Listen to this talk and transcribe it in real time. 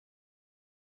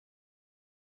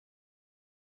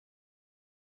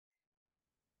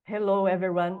Hello,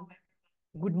 everyone.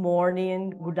 Good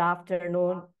morning, good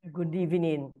afternoon, good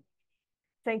evening.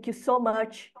 Thank you so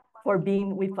much for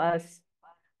being with us,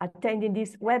 attending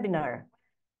this webinar.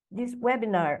 This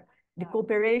webinar, the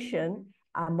cooperation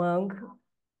among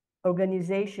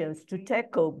organizations to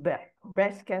tackle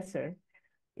breast cancer,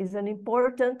 is an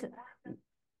important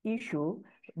issue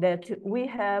that we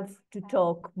have to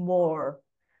talk more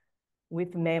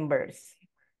with members.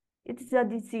 It's a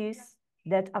disease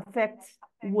that affects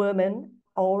women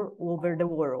all over the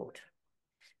world.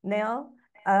 Now,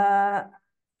 I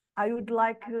would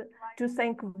like to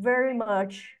thank very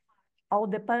much all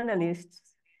the panelists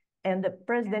and the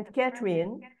President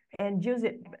Catherine and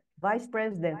Vice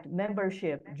President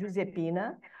Membership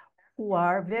Giuseppina, who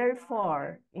are very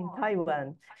far in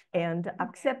Taiwan and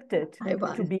accepted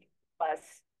to be with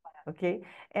us. Okay,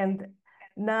 and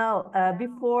now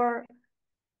before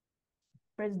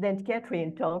President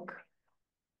Catherine talk,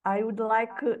 I would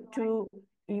like to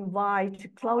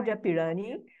invite Claudia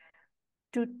Pirani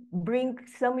to bring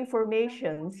some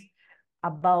information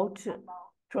about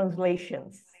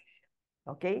translations.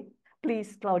 Okay,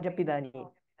 please, Claudia Pirani.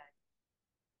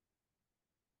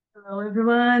 Hello,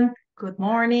 everyone. Good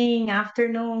morning,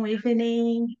 afternoon,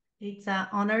 evening. It's an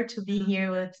honor to be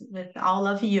here with all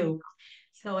of you.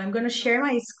 So I'm going to share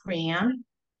my screen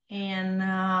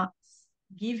and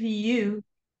give you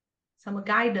some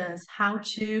guidance how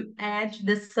to add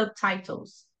the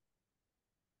subtitles.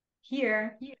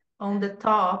 Here on the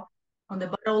top, on the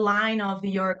bottom line of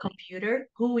your computer,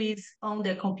 who is on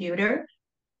the computer,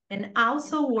 and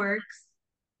also works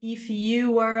if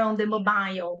you are on the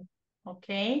mobile,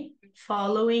 okay?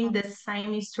 Following the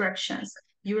same instructions.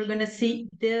 You're gonna see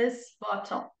this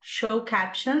button, show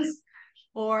captions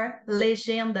or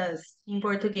legendas in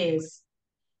Portuguese,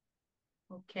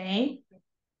 okay?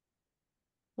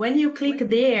 When you click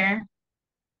there,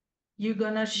 you're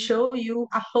gonna show you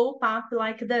a pop-up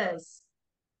like this.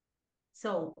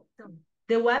 So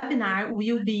the webinar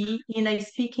will be in a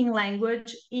speaking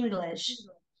language, English.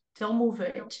 Don't move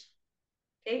it.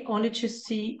 Okay, only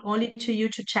to you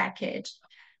to check it.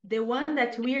 The one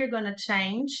that we are going to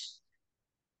change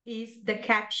is the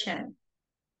caption.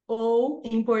 Ou,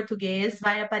 em português,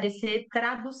 vai aparecer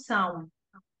tradução.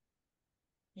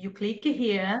 You click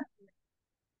here.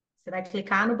 Você vai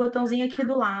clicar no botãozinho aqui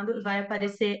do lado e vai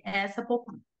aparecer essa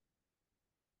pop-up.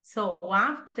 So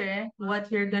after, what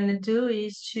we're going to do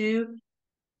is to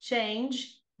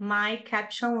change my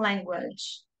caption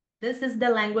language. This is the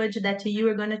language that you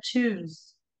are going to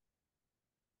choose.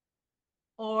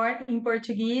 Or in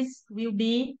Portuguese will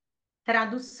be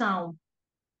tradução.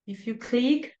 If you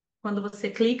click, quando você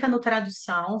clica no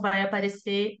tradução, vai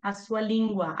aparecer a sua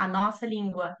língua, a nossa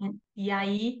língua. E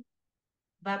aí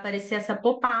vai aparecer essa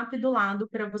pop-up do lado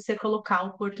para você colocar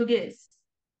o português.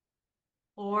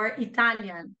 Or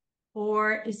Italian,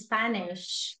 or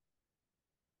Spanish.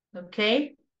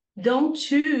 Okay? Don't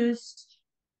choose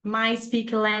my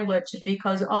speaking language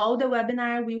because all the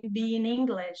webinar will be in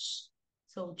English.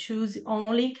 So choose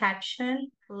only caption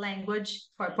language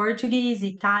for Portuguese,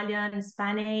 Italian,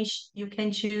 Spanish. You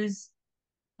can choose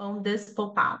on this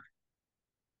pop-up.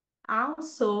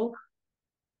 Also,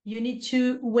 you need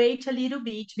to wait a little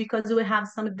bit because we have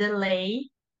some delay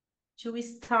to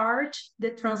start the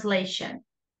translation.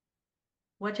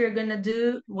 What you're gonna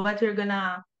do,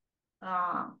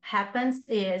 happens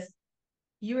is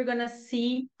you're gonna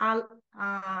see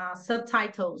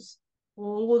subtitles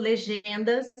ou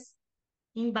legendas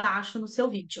embaixo no seu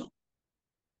vídeo.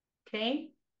 Okay?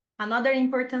 Another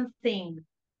important thing,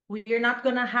 we're not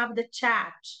gonna have the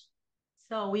chat.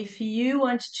 So if you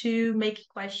want to make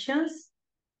questions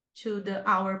to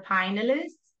our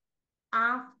panelists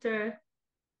after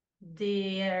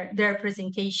their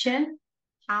presentation,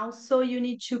 also you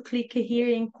need to click here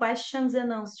in questions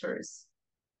and answers.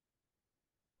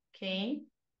 Okay?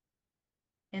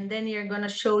 And then you're gonna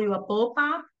show you a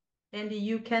pop-up and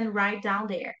you can write down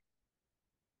there.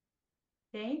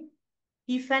 Okay?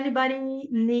 If anybody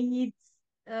needs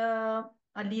a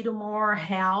little more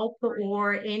help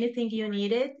or anything you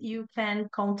needed, you can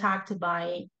contact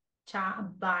by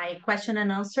chat, by question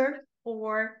and answer,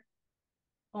 or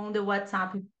on the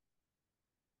WhatsApp.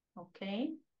 Okay?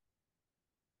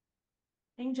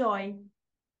 Enjoy.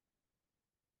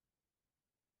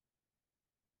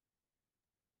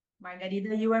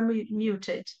 Margarida, you are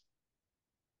muted.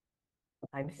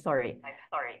 I'm sorry.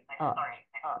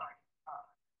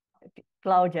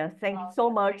 Claudia, thank you so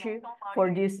much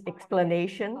for this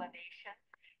explanation.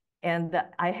 And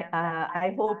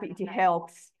I hope it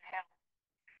helps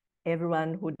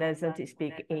everyone who doesn't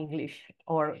speak English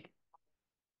or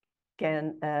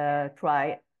can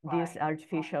try this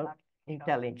artificial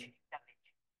intelligent.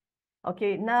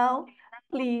 Okay, now,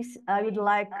 please, I would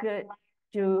like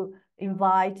to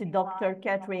invite Dr.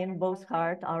 Catherine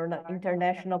Boshart, our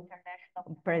international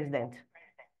president.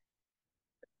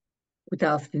 Good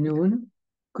afternoon,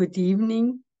 good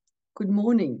evening, good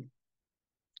morning.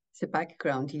 The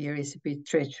background here is a bit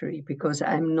treachery because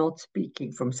I'm not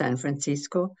speaking from San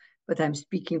Francisco, but I'm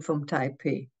speaking from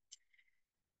Taipei.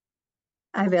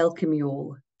 I welcome you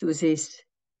all to this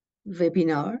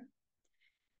webinar.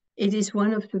 It is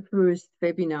one of the first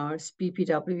webinars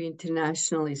BPW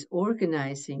International is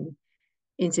organizing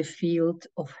in the field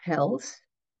of health.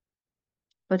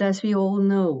 But as we all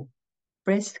know,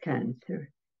 breast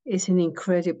cancer is an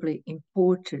incredibly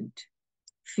important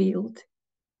field.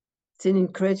 It's an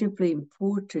incredibly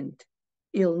important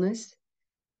illness.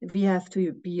 We have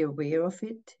to be aware of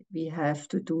it. We have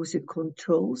to do the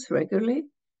controls regularly.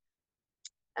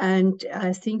 And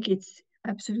I think it's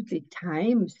absolutely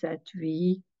time that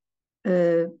we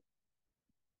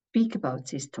speak about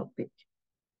this topic.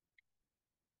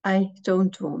 I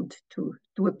don't want to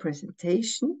do a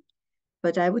presentation,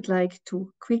 but I would like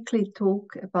to quickly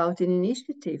talk about an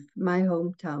initiative my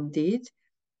hometown did,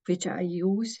 which I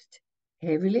used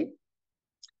heavily.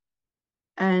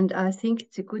 And I think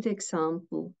it's a good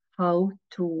example how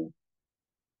to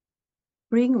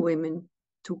bring women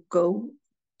to go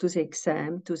to the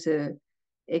exam, the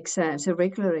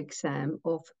regular exam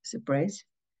of the breast,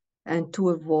 and to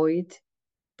avoid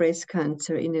breast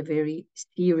cancer in a very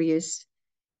serious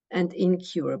and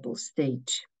incurable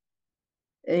stage.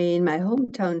 In my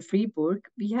hometown, Fribourg,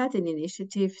 we had an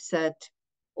initiative that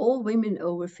all women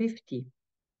over 50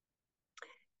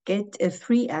 get a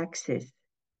free access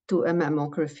to a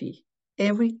mammography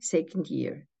every second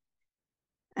year.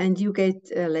 And you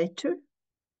get a letter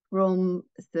from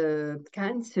the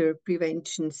Cancer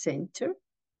Prevention Center,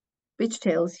 which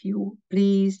tells you,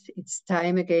 please, it's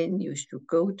time again, you should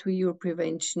go to your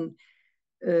prevention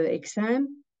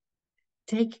exam,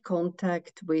 take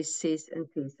contact with this and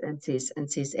this and this and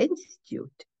this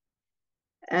institute.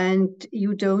 And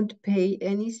you don't pay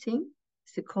anything.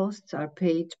 The costs are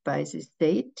paid by the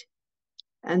state,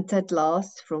 and that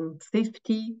lasts from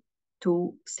 50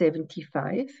 to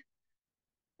 75.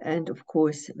 And of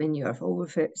course, when you are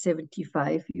over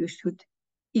 75, you should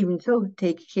even so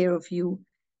take care of you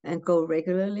and go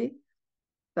regularly.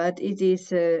 But it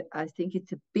is, I think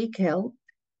it's a big help.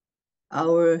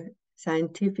 Our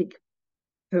scientific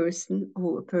persons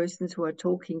who are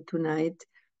talking tonight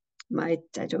might,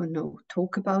 I don't know,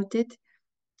 talk about it.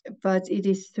 But it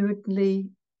is certainly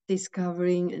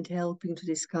discovering and helping to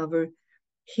discover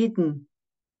hidden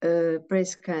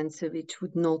breast cancer, which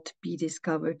would not be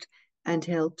discovered, and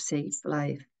help save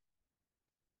lives.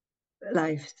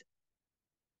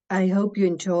 I hope you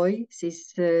enjoy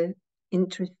this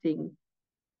interesting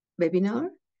webinar,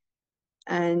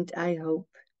 and I hope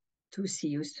to see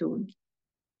you soon.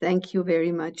 Thank you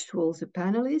very much to all the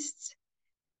panelists.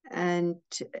 And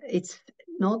it's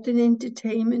not an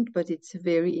entertainment, but it's a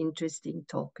very interesting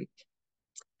topic.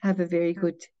 Have a very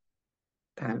good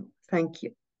panel. Thank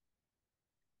you.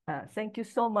 Thank you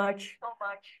so much,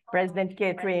 President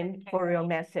Catherine, for your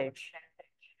message.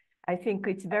 I think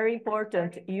it's very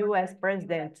important you as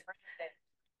president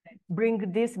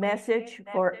bring this message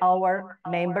for our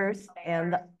members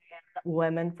and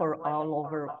women for all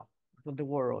over the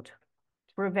world.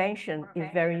 Prevention is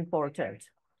very important.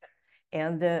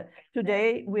 And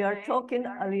today we are talking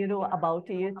a little about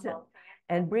it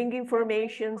and bring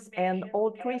informations and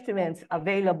all treatments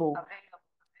available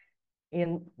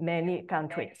in many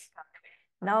countries.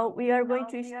 Now we are going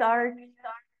to start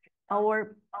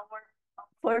our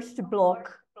first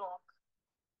block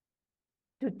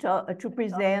to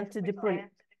present the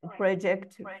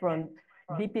project from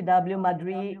BPW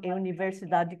Madrid and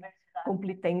Universidad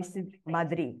Complutense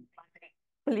Madrid.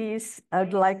 Please,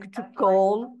 I'd like to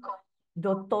call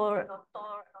Dr.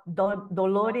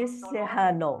 Dolores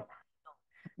Serrano.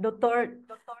 Dr.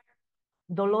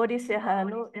 Dolores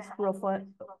Serrano is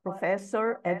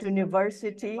professor at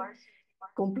University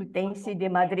Complutense de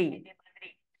Madrid.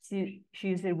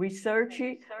 She's a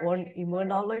researcher on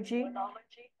immunology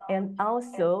and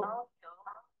also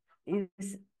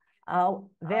is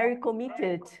very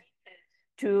committed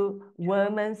to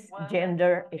women's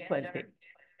gender equality.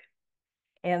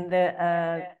 And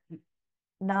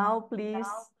now, please,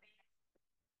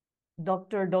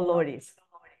 Dr. Dolores.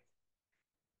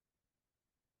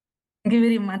 Thank you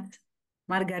very much,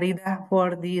 Margarita,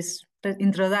 for this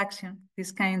introduction,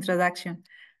 this kind introduction.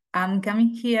 I'm coming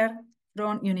here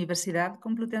from Universidad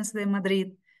Complutense de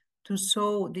Madrid to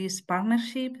show this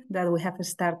partnership that we have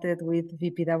started with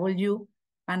BPW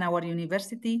and our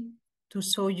university to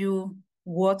show you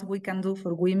what we can do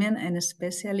for women and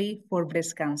especially for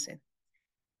breast cancer.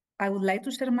 I would like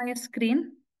to share my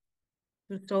screen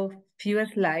to show few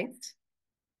slides.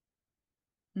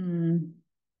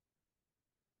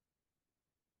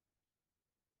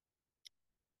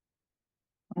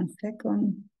 One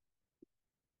second.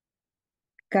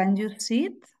 Can you see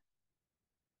it?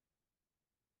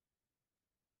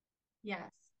 Yes.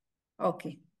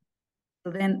 Okay.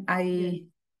 So then I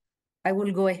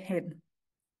will go ahead.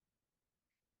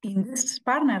 In this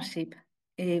partnership,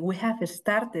 we have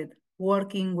started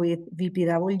working with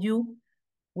BPW,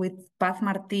 with Paz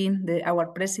Martin, our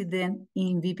president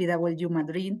in BPW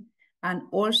Madrid, and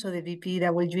also the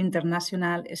BPW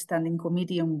International Standing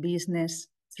Committee on Business,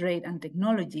 Trade, and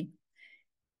Technology,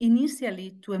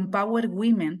 initially to empower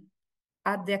women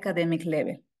at the academic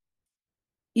level.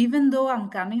 Even though I'm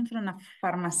coming from a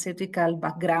pharmaceutical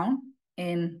background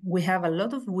and we have a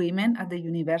lot of women at the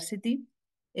university,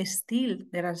 still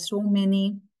there are so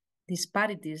many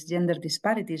disparities, gender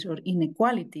disparities or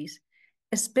inequalities,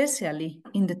 especially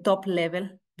in the top level,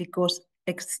 because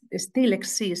still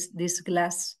exists this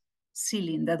glass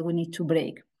ceiling that we need to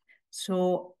break.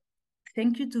 So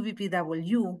thank you to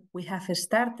BPW, we have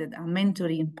started a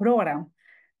mentoring program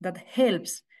that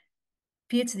helps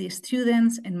PhD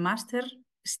students and master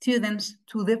students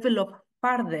to develop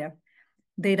further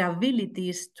their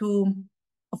abilities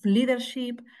of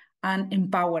leadership and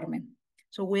empowerment.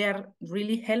 So we are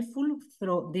really helpful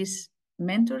through this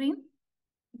mentoring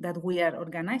that we are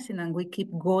organizing, and we keep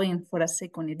going for a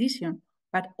second edition.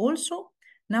 But also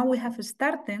now we have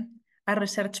started a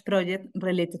research project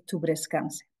related to breast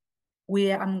cancer.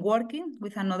 We are working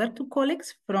with another two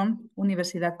colleagues from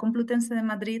Universidad Complutense de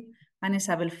Madrid, and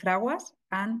Isabel Fraguas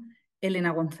and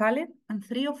Elena González, and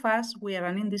three of us, we are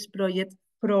running this project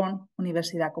from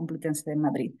Universidad Complutense de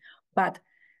Madrid. But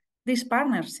this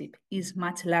partnership is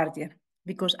much larger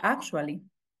because actually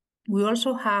we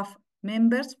also have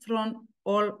members from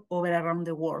all over around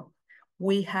the world.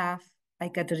 We have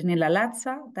Ekaterina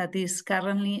Latza, that is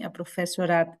currently a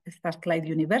professor at Strathclyde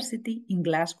University in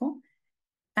Glasgow,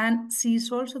 and she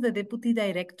is also the Deputy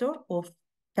Director of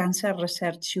Cancer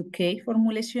Research UK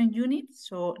Formulation Unit,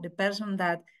 so the person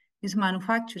that is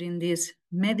manufacturing these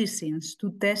medicines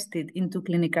to test it into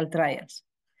clinical trials.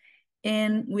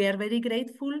 And we are very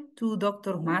grateful to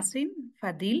Dr. Masin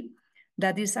Fadil,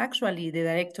 that is actually the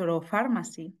Director of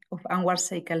Pharmacy of Anwar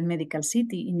Saikal Medical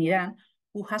City in Iran,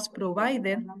 who has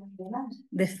provided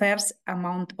the first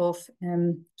amount of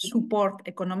support,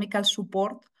 economical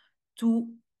support, to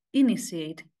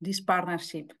initiate this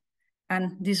partnership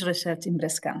and this research in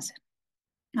breast cancer.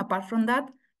 Apart from that,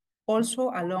 also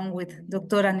along with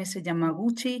Dr. Anise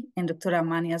Yamaguchi and Dr.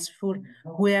 Amani Asfour,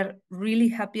 we are really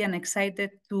happy and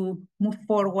excited to move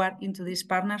forward into this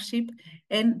partnership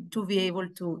and to be able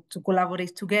to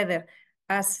collaborate together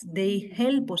as they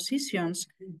hold positions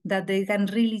that they can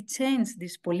really change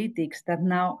these politics that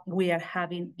now we are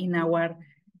having in our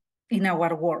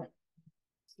world.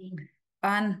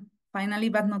 And finally,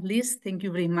 but not least, thank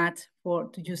you very much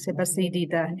to Giuseppe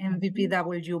Seidita and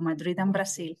BPW Madrid and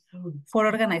Brazil for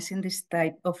organizing this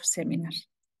type of seminars.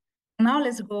 Now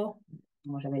let's go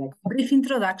a brief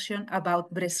introduction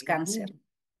about breast cancer.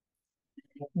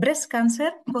 Breast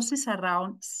cancer causes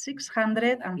around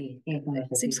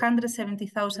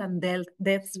 670,000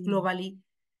 deaths globally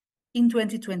in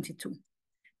 2022.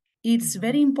 It's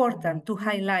very important to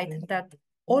highlight that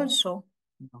also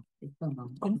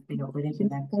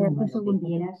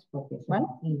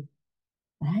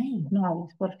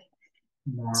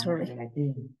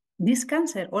this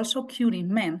cancer also occurs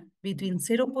in men between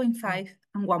 0.5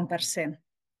 and 1%.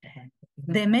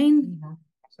 The main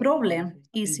problem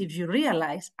is, if you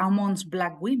realize, amongst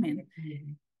Black women,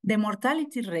 the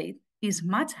mortality rate is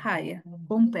much higher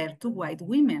compared to white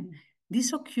women.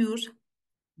 This occurs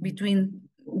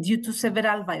due to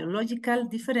several biological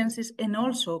differences and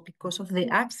also because of the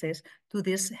access to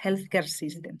these healthcare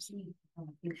systems.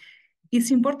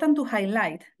 It's important to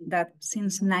highlight that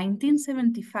since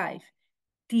 1975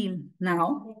 till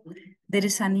now, there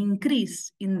is an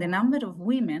increase in the number of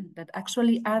women that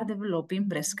actually are developing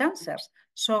breast cancers.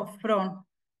 So from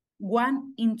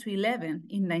 1 into 11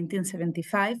 in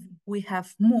 1975, we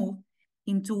have moved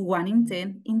into 1 in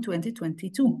 10 in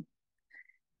 2022.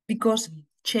 Because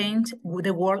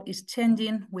the world is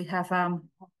changing, we are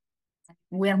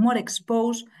more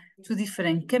exposed to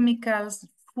different chemicals,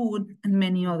 food, and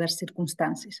many other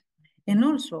circumstances. And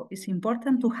also, it's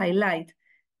important to highlight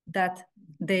that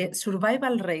the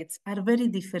survival rates are very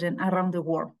different around the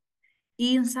world.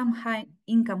 In some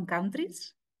high-income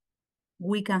countries,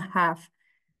 we can have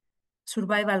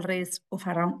survival rates of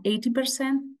around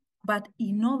 80%, but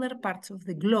in other parts of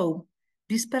the globe,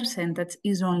 this percentage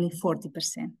is only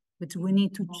 40%, which we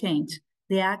need to change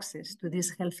the access to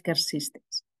these healthcare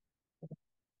systems.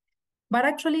 But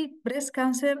actually, breast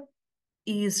cancer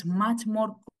is much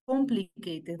more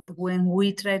complicated when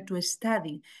we try to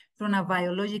study from a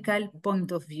biological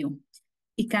point of view.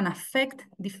 It can affect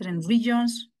different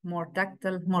regions, more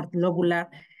ductal, more lobular.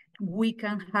 We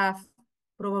can have,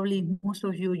 probably most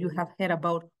of you have heard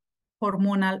about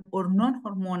hormonal or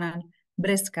non-hormonal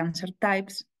breast cancer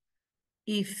types.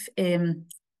 If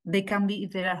they can be,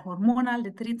 if they are hormonal,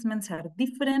 the treatments are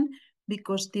different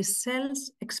because these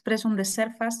cells express on the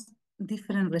surface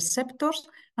different receptors,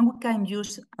 and we can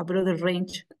use a broader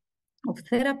range of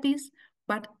therapies.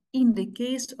 But in the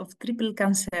case of triple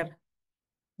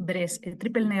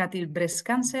negative breast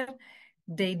cancer,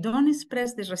 they don't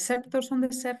express the receptors on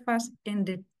the surface, and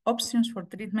the options for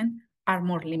treatment are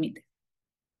more limited.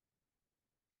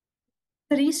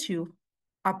 The issue,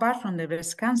 apart from the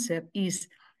breast cancer, is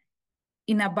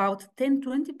in about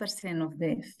 10–20% of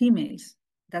the females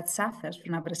that suffers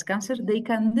from a breast cancer, they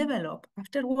can develop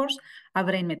afterwards a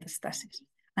brain metastasis.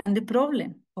 And the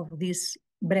problem of this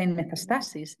brain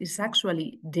metastasis is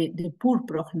actually the poor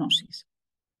prognosis.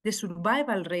 The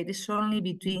survival rate is only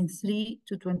between 3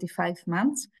 to 25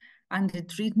 months, and the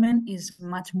treatment is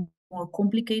much more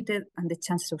complicated and the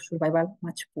chances of survival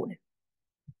much poorer.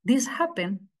 This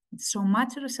happened, so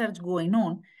much research going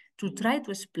on to try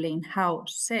to explain how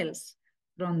cells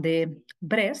from the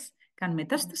breast can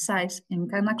metastasize and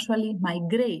can actually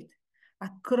migrate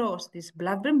across this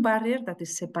blood-brain barrier that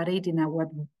is separating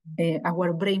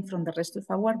our brain from the rest of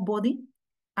our body.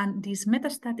 And these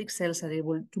metastatic cells are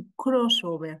able to cross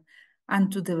over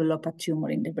and to develop a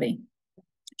tumor in the brain.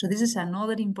 So this is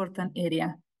another important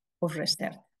area of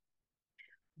research.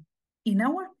 In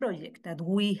our project that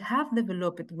we have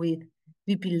developed with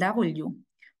bpw,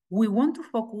 we want to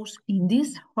focus in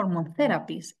these hormone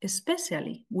therapies.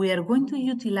 Especially, we are going to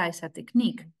utilize a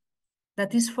technique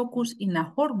that is focused in a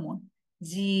hormone,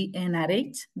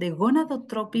 GnRH, the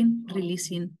gonadotropin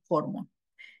releasing hormone.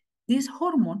 This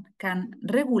hormone can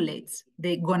regulate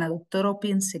the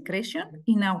gonadotropin secretion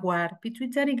in our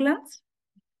pituitary glands.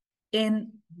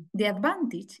 And the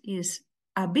advantage is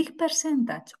a big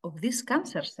percentage of these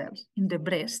cancer cells in the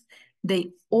breast,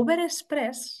 they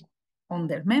overexpress on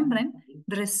their membrane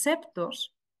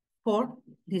receptors for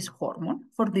this hormone,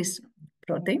 for this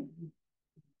protein.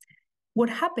 What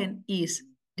happened is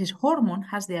this hormone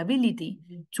has the ability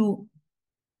to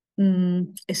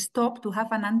stop, to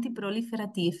have an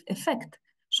anti-proliferative effect.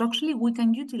 So actually we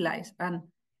can utilize an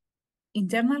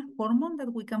internal hormone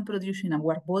that we can produce in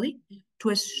our body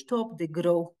to stop the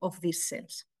growth of these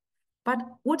cells. But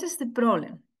what is the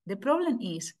problem? The problem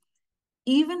is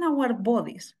even our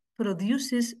bodies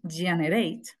produces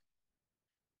GnRH,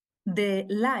 the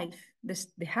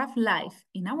half-life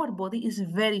in our body is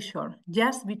very short,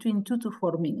 just between 2 to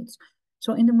 4 minutes.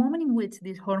 So in the moment in which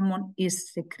this hormone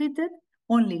is secreted,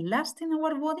 only lasts in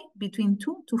our body between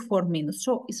 2 to 4 minutes.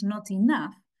 So it's not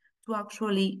enough to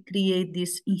actually create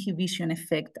this inhibition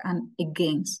effect and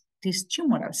against these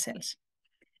tumoral cells.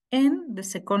 And the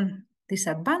second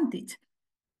disadvantage,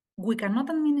 we cannot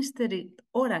administer it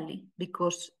orally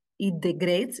because it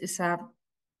degrades. It's a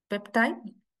peptide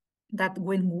that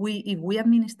if we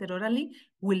administer orally,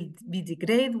 will be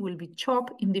degraded, will be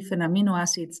chopped in different amino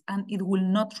acids, and it will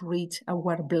not reach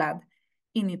our blood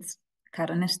in its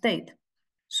current state.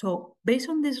 So based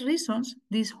on these reasons,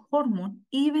 this hormone,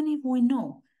 even if we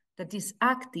know that it's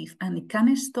active and it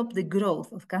can stop the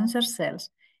growth of cancer cells,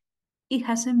 it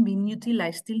hasn't been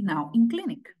utilized till now in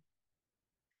clinic.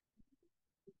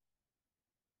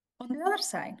 On the other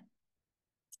side,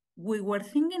 we were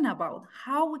thinking about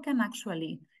how we can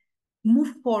actually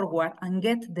move forward and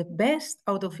get the best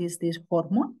out of this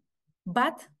hormone,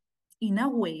 but in a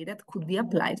way that could be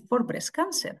applied for breast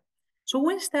cancer. So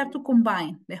we start to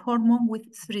combine the hormone with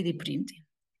 3D printing.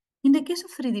 In the case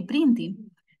of 3D printing,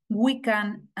 we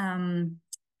can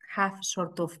have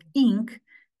sort of ink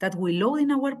that we load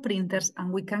in our printers,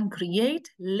 and we can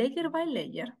create layer by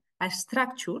layer a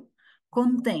structure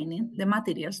containing the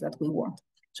materials that we want.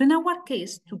 So in our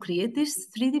case, to create these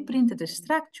 3D printed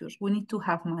structures, we need to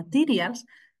have materials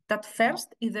that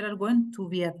first either are going to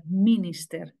be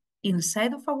administered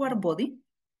inside of our body,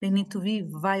 they need to be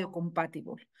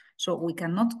biocompatible. So we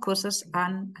cannot cause us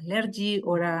an allergy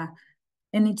or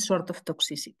any sort of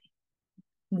toxicity.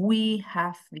 We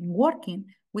have been working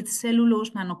with cellulose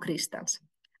nanocrystals.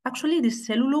 Actually, this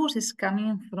cellulose is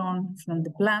coming from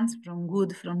the plants, from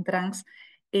wood, from trunks.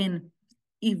 And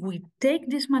if we take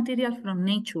this material from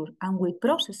nature and we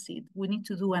process it, we need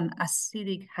to do an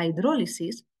acidic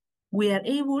hydrolysis. we are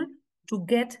able to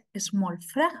get small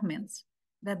fragments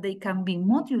that they can be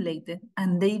modulated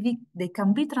and they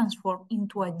can be transformed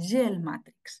into a gel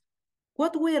matrix.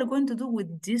 What we are going to do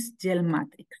with this gel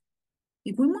matrix?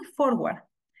 If we move forward,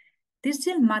 this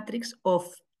gel matrix of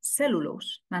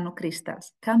cellulose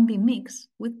nanocrystals can be mixed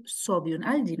with sodium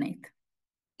alginate.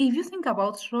 If you think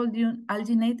about sodium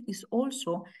alginate, is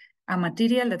also a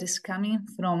material that is coming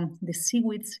from the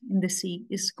seaweeds in the sea,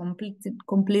 is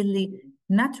completely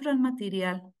natural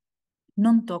material,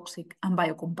 non-toxic and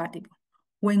biocompatible.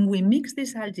 When we mix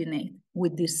this alginate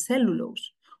with this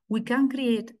cellulose, we can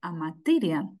create a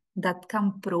material that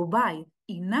can provide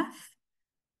enough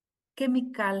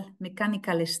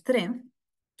mechanical strength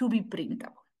to be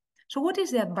printable. So what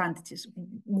is the advantages?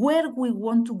 Where we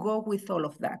want to go with all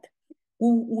of that?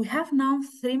 We have now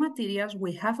 3 materials.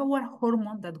 We have our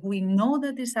hormone that we know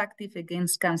that is active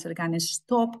against cancer, can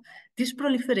stop this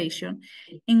proliferation.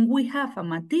 And we have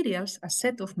a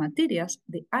set of materials,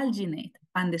 the alginate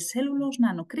and the cellulose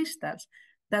nanocrystals,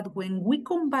 that when we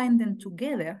combine them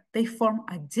together, they form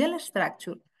a gel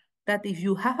structure that if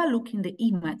you have a look in the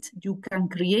image, you can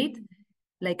create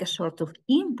like a sort of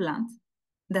implant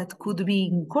that could be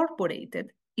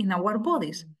incorporated in our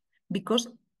bodies, because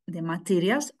the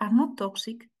materials are not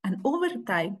toxic, and over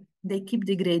time, they keep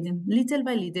degrading little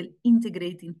by little,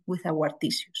 integrating with our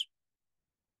tissues.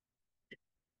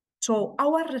 So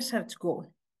our research goal,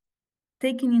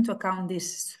 taking into account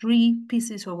these 3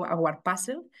 pieces of our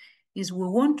puzzle, is we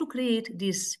want to create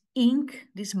this ink,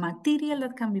 this material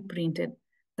that can be printed,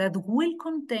 that will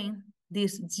contain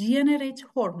this GnRH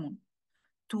hormone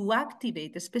to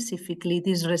activate specifically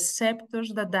these receptors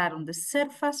that are on the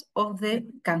surface of the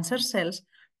cancer cells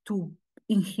to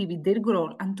inhibit their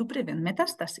growth and to prevent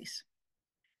metastasis.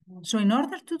 So in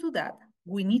order to do that,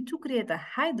 we need to create a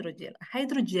hydrogel. A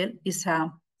hydrogel is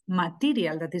a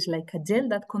material that is like a gel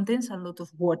that contains a lot of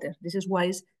water. This is why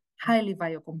it's highly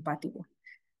biocompatible.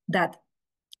 That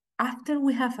after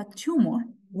we have a tumor,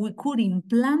 we could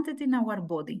implant it in our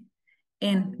body,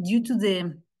 and due to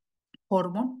the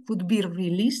hormone would be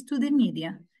released to the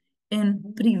media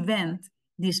and prevent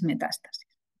this metastasis.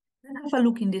 Have a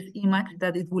look in this image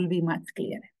that it will be much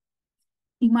clearer.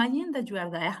 Imagine that you are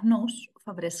diagnosed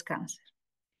of a breast cancer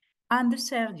and the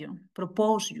surgeon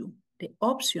proposes you the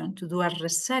option to do a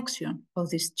resection of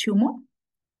this tumor.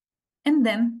 And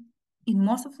then in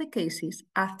most of the cases,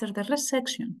 after the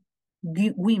resection,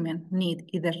 women need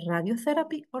either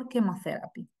radiotherapy or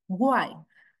chemotherapy. Why?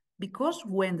 Because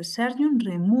when the surgeon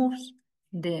removes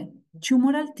the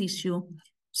tumoral tissue,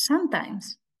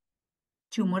 sometimes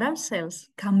tumoral cells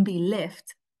can be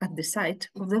left at the site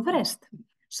of the breast.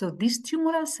 So these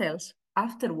tumoral cells,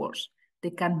 afterwards,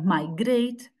 they can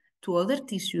migrate to other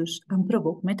tissues and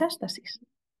provoke metastasis.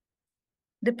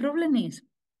 The problem is,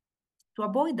 to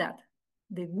avoid that,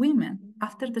 the women,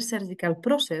 after the surgical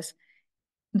process,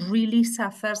 really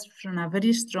suffers from a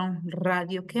very strong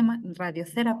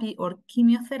radiotherapy or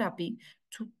chemotherapy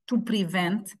to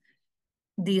prevent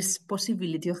this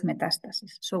possibility of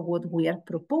metastasis. So what we are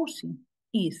proposing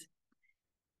is,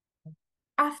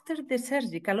 after the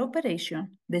surgical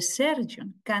operation, the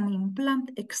surgeon can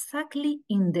implant exactly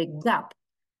in the gap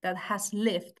that has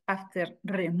left after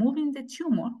removing the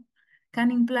tumor,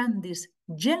 can implant this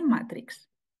gel matrix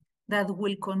that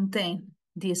will contain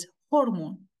this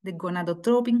hormone, the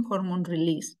gonadotropin hormone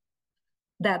release,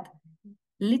 that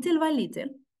little by little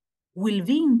will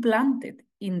be implanted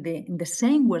in the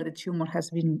same where the tumor has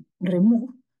been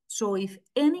removed. So if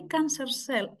any cancer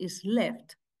cell is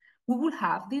left, we will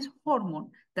have this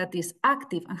hormone that is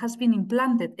active and has been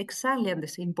implanted exactly at the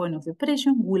same point of the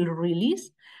operation, will release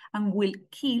and will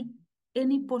kill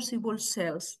any possible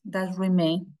cells that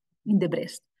remain in the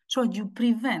breast. So you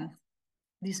prevent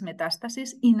this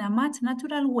metastasis in a much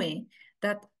natural way,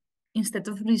 that instead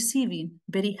of receiving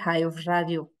very high of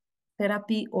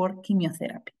radiotherapy or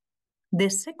chemotherapy. The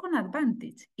second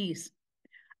advantage is,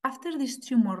 after this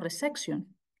tumor resection,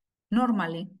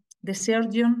 normally the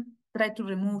surgeon tries to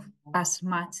remove as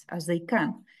much as they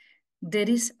can. There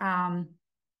is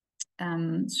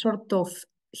sort of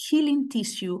healing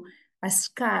tissue, a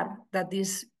scar that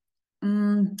is,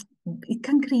 it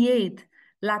can create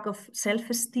lack of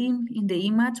self-esteem in the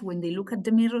image when they look at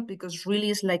the mirror, because really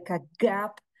it's like a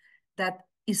gap that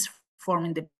is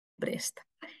forming the breast.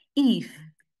 If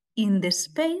in the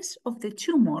space of the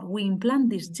tumor we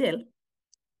implant this gel,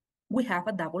 we have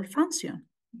a double function.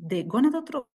 The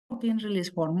gonadotropin release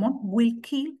hormone will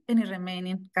kill any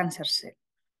remaining cancer cell.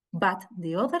 But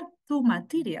the other 2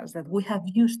 materials that we have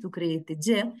used to create the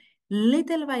gel,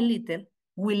 little by little,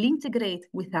 will integrate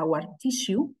with our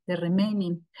tissue, the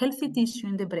remaining healthy tissue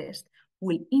in the breast,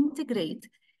 will integrate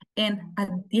And at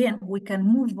the end, we can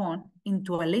move on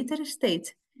into a later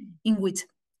stage in which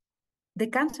the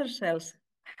cancer cells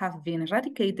have been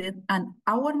eradicated and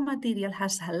our material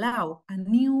has allowed a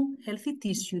new healthy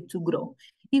tissue to grow.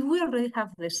 If we already have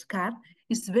the scar,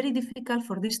 it's very difficult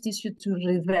for this tissue to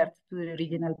revert to the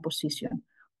original position.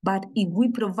 But if we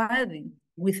provide it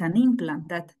with an implant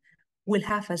that will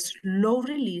have a slow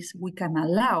release, we can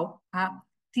allow a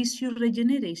tissue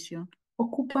regeneration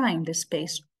occupying the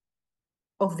space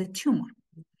of the tumor.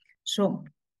 So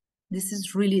this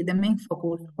is really the main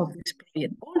focus of this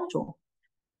project. Also,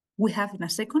 we have in a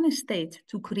second stage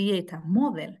to create a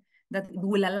model that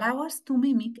will allow us to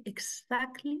mimic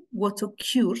exactly what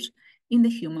occurs in the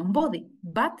human body,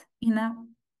 but in a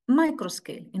micro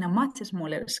scale, in a much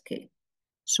smaller scale.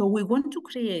 So we want to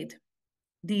create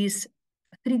this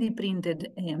 3D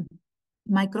printed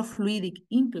microfluidic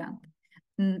implant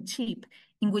chip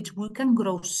in which we can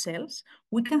grow cells,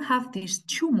 we can have this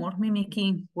tumor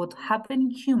mimicking what happened in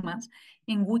humans,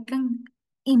 and we can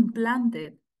implant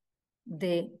it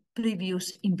the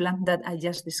previous implant that I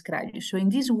just described. So in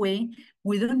this way,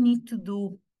 we don't need to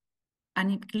do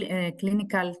any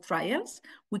clinical trials.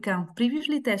 We can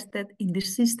previously test it in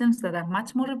these systems that are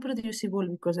much more reproducible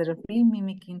because they're really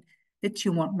mimicking the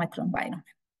tumor microenvironment.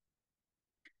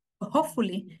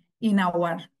 Hopefully, in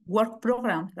our work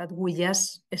program that we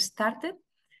just started,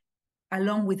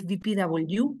 along with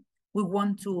BPW, we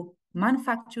want to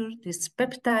manufacture this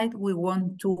peptide. We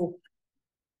want to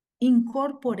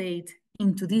incorporate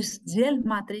into this gel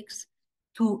matrix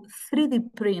to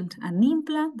 3D print an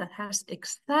implant that has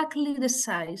exactly the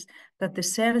size that the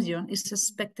surgeon is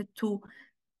expected to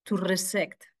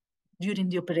resect during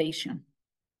the operation.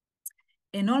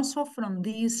 And also from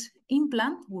this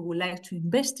implant, we would like to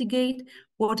investigate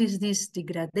what is this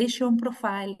degradation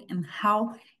profile and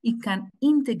how it can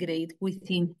integrate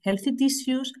within healthy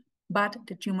tissues, but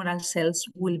the tumoral cells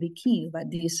will be killed by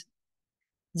this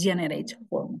generate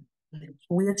hormone.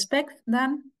 We expect that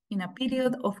in a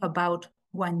period of about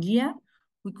 1 year,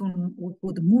 we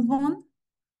could move on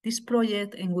this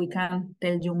project and we can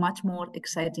tell you much more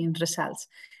exciting results,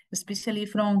 especially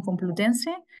from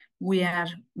Complutense. We are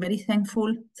very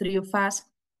thankful, 3 of us,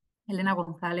 Elena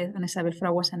Gonzalez and Isabel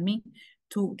Fraguas and me,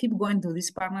 to keep going to this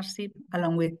partnership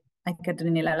along with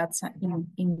Catherine Lalatza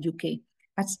in UK,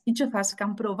 as each of us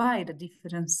can provide a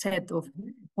different set of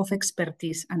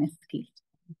expertise and skills.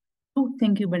 So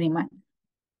thank you very much.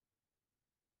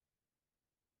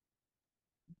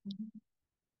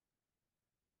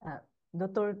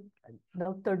 Dr.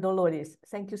 Dolores,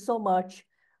 thank you so much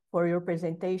for your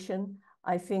presentation.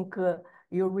 I think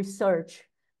your research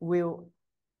will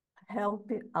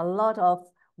help a lot of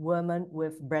women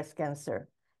with breast cancer.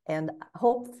 And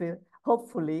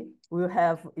hopefully we'll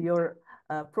have your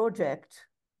project,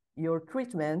 your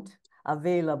treatment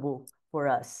available for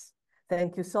us.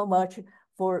 Thank you so much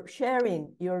for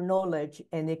sharing your knowledge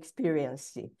and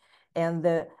experience. And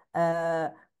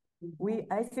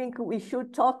I think we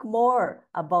should talk more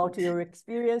about your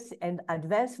experience and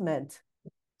advancement.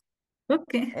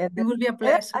 Okay, it will be a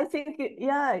pleasure. I think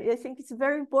it's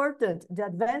very important, the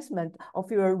advancement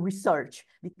of your research.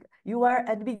 You are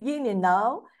at the beginning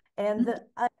now, and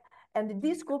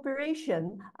this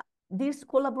cooperation, this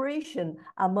collaboration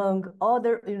among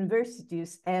other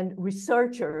universities and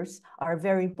researchers are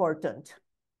very important.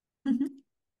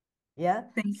 Yeah.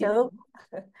 Thank you.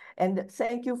 And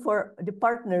thank you for the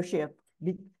partnership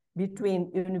between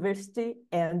university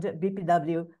and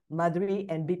BPW Madrid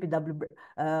and BPW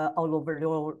all over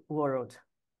the world.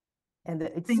 And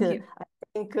it's, I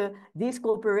think this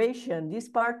cooperation, this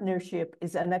partnership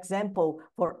is an example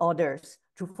for others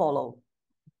to follow.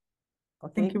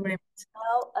 Okay. Thank you very much.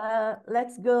 Now,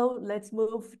 let's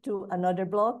move to another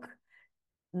block.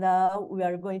 Now we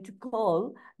are going to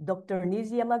call Dr.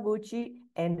 Nisi Yamaguchi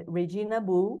and Regina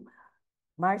Bu,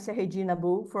 Marcia Regina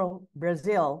Bu from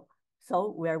Brazil.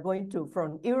 So we are going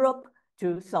from Europe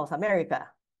to South America.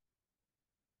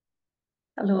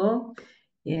 Hello.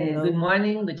 Hello. Good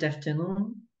morning, good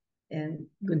afternoon, and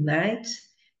good night.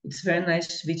 It's very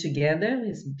nice to be together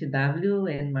with BPW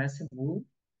and Marcia Bu.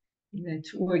 It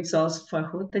works also for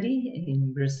Rotary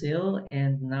in Brazil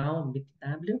and now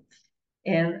BPW.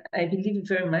 And I believe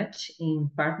very much in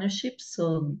partnerships.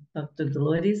 So Dr.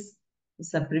 Dolores,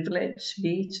 it's a privilege to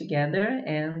be together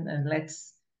and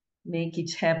let's make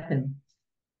it happen.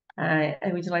 I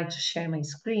would like to share my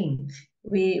screen.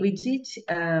 We did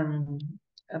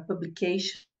a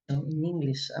publication in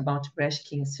English about breast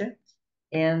cancer,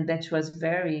 and that was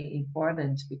very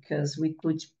important because we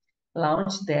could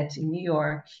launch that in New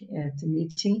York at the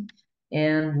meeting,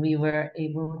 and we were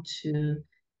able to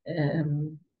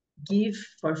give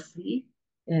for free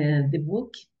the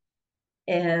book.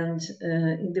 And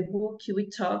in the book, we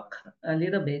talk a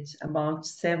little bit about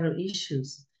several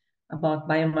issues about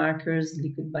biomarkers,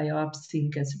 liquid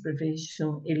biopsy, cancer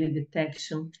prevention, early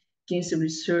detection, cancer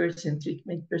research and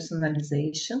treatment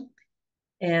personalization.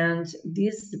 And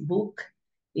this book,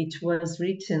 it was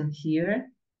written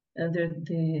here under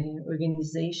the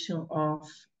organization of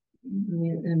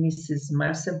Mrs.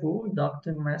 Marcia Bull,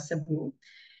 Dr. Marcia Bull.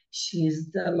 She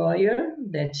is the lawyer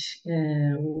that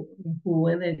who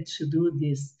wanted to do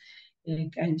this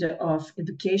kind of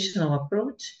educational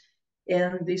approach.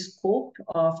 And the scope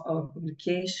of our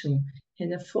publication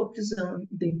had a focus on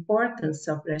the importance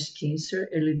of breast cancer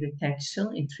early detection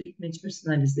and treatment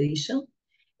personalization.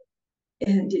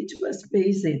 And it was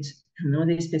based on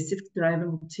the specific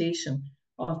driver mutation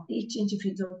of each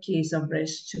individual case of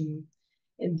breast tumor.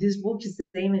 And this book is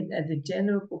aimed at the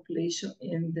general population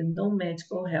and the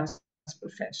non-medical health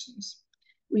professionals.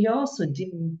 We also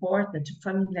deem it important to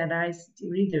familiarize the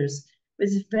readers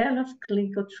with the value of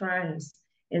clinical trials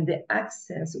and the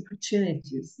access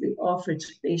opportunities they offer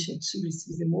to patients who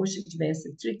receive the most advanced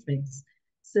treatments,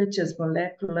 such as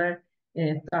molecular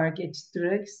target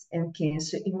drugs and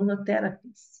cancer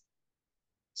immunotherapies.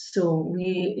 So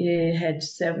we had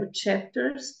several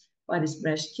chapters: what is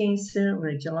breast cancer,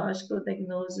 radiological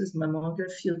diagnosis,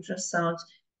 mammography, ultrasound,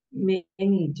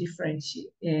 many different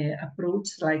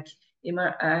approaches like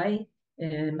MRI,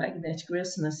 magnetic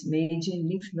resonance imaging,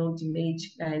 lymph node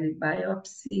image, guided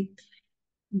biopsy,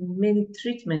 many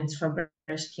treatments for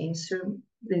breast cancer,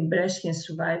 the breast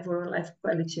cancer survivor, life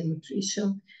quality and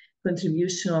nutrition,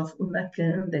 contribution of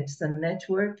UNACAN, that's a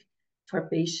network for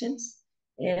patients.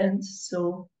 And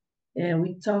so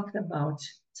we talked about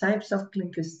types of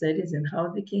clinical studies and how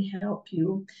they can help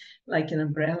you, like an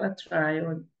umbrella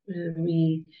trial.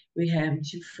 We have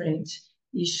different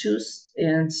issues,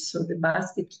 and so the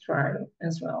basket trial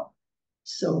as well.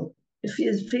 So what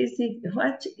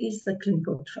is the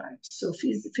clinical trial? So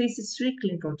phase 3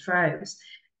 clinical trials,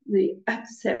 they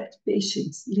accept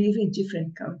patients living in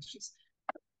different countries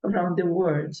around the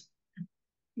world,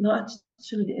 not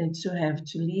to have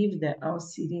to leave their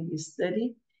house sitting the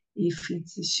study if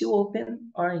it's still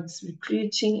open or it's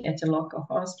recruiting at a local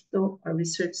hospital or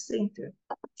research center.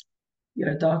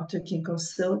 Your doctor can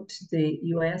consult the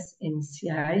US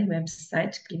NCI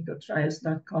website,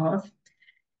 clinicaltrials.gov.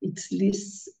 It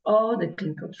lists all the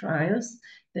clinical trials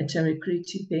that are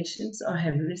recruiting patients or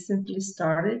have recently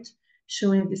started,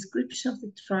 showing a description of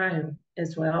the trial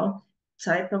as well,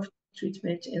 type of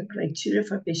treatment and criteria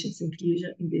for patients'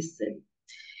 inclusion in this study.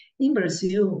 In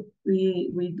Brazil,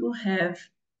 we do have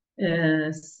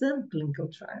some clinical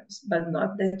trials, but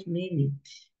not that many.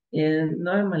 And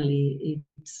normally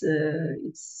it's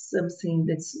something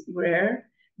that's rare,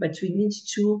 but we need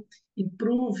to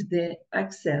improve the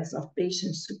access of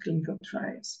patients to clinical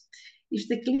trials. If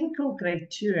the clinical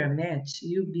criteria match,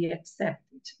 you'll be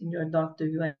accepted, and your doctor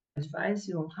will advise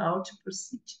you on how to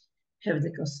proceed. Have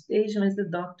the consultation with the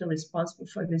doctor responsible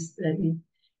for the study,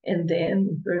 and then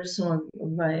in person or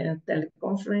via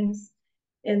teleconference.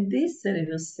 And this study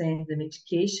will send the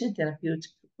medication,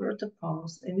 therapeutic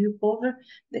protocols, and will cover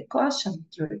the cost of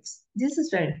drugs. This is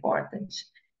very important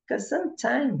because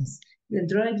sometimes the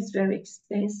drug is very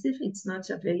expensive, it's not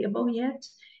available yet,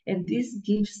 and this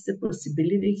gives the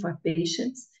possibility for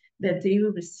patients that they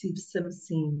will receive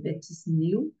something that is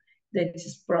new, that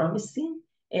is promising,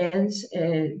 and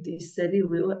the study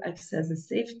will assess the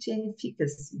safety and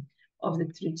efficacy of the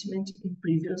treatment in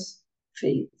previous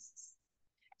phases.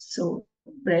 So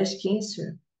breast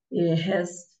cancer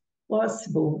has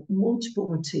possible multiple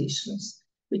mutations,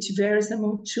 which varies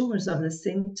among tumors of the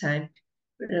same type,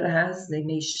 whereas they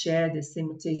may share the same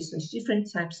mutations with different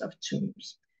types of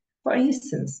tumors. For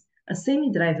instance, a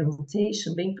same driver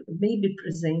mutation may be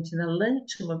present in a lung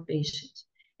tumor patient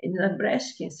and in a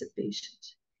breast cancer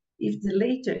patient. If the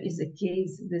latter is the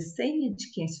case, the same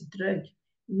anti-cancer drug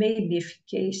may be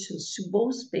efficacious to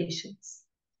both patients.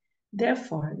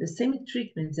 Therefore, the same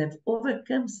treatments that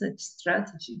overcome such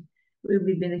strategy will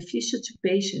be beneficial to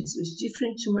patients with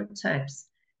different tumor types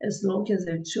as long as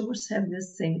their tumors have the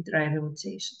same driver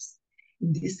mutations.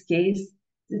 In this case,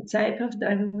 the type of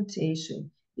driver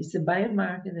mutation is a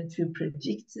biomarker that will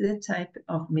predict the type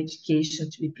of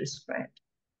medication to be prescribed.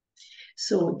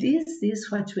 So this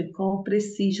is what we call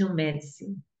precision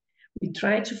medicine. We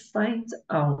try to find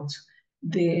out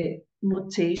the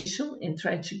mutation and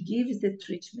try to give the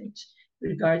treatment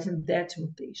regarding that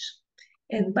mutation.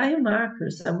 And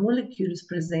biomarkers are molecules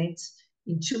present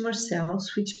in tumor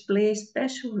cells which play a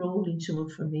special role in tumor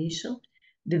formation,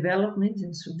 development,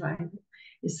 and survival.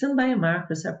 And some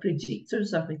biomarkers are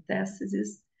predictors of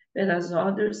metastasis, whereas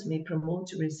others may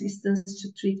promote resistance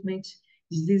to treatment,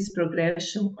 disease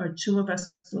progression, or tumor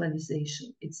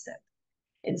vascularization, etc.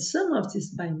 And some of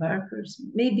these biomarkers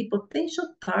may be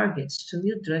potential targets to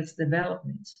new drugs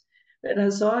development,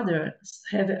 whereas others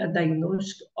have a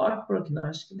diagnostic or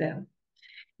prognostic value.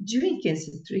 During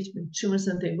cancer treatment, tumors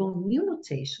undergo new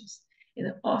mutations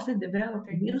and often develop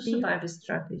new survival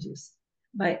strategies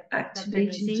by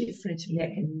activating different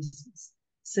mechanisms,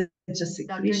 such as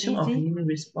secretion of immune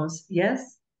response.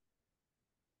 Yes?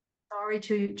 Sorry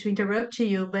to interrupt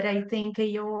you, but I think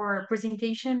your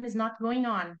presentation is not going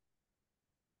on.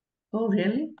 Oh,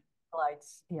 really?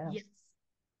 Slides, yeah. Yes.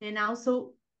 And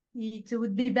also, it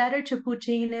would be better to put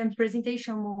in a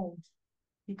presentation mode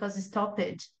because it's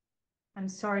stopped. I'm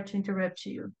sorry to interrupt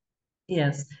you.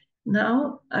 Yes.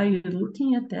 Now, are you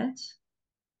looking at that?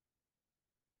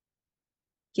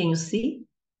 Can you see?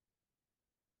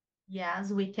 Yes,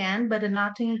 we can, but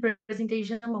not in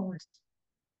presentation mode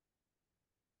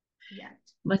yet.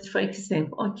 But for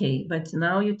example, okay, but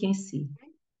now you can see.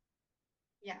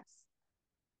 Yes.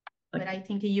 Okay. But I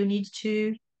think you need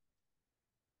to,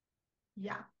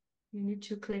 yeah, you need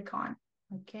to click on,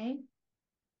 okay?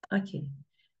 Okay.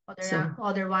 So,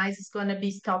 Otherwise, it's going to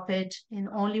be stopped in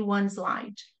only one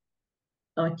slide.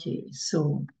 okay,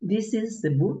 so this is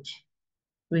the book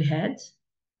we had,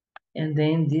 and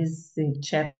then this the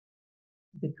chapter,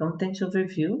 the content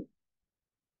overview,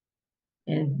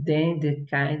 and then the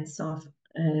kinds of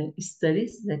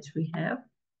studies that we have,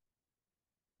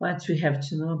 what we have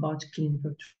to know about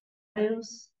clinical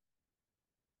trials,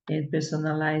 and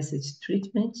personalized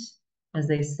treatments. As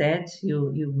I said,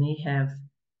 you may have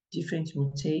different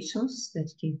mutations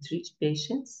that can treat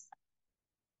patients.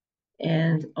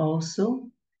 And also,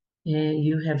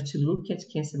 you have to look at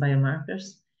cancer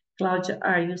biomarkers. Claudia,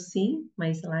 are you seeing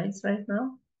my slides right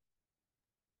now?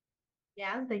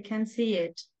 Yeah, they can see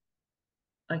it.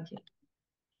 Okay.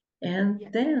 And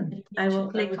then I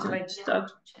would like to talk.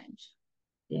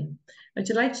 Yeah, I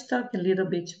would like to talk a little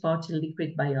bit about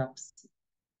liquid biopsy.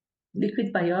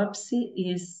 Liquid biopsy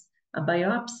is a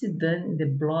biopsy done in the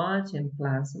blood and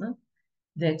plasma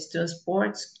that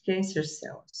transports cancer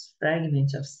cells,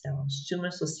 fragments of cells,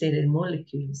 tumor-associated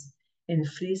molecules, and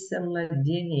free cellular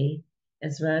DNA,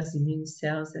 as well as immune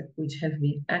cells that would have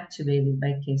been activated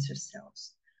by cancer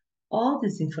cells. All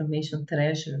this information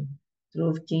treasure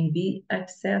trove can be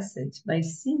accessed by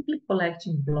simply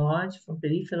collecting blood from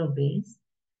peripheral veins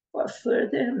for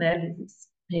further analysis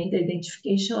and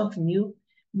identification of new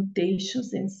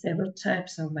mutations and several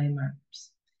types of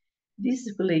biomarkers. These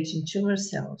circulate in tumor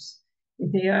cells.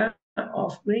 They are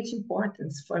of great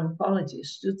importance for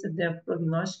oncologists due to their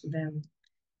prognostic value.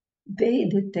 They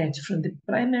detach from the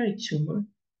primary tumor,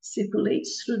 circulate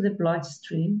through the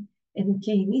bloodstream, and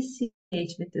can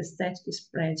initiate metastatic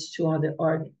spread to other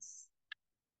organs.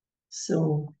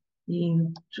 So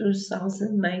in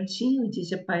 2019, we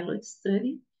did a pilot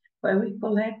study where we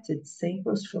collected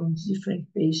samples from different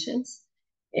patients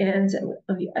and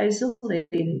we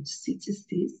isolated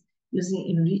CTCs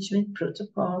using enrichment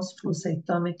protocols, flow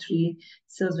cytometry,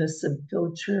 cellular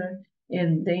subculture,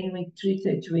 and then we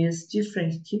treated with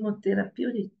different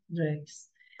chemotherapeutic drugs.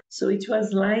 So it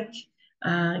was like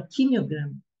a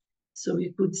chemogram. So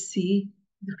we could see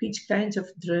which kinds of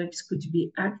drugs could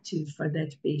be active for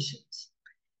that patient.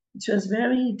 It was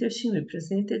very interesting. We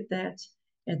presented that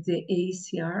at the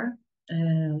AACR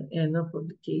annual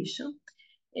publication,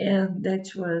 and that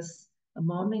was a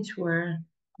moment where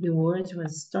the world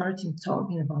was starting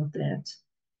talking about that.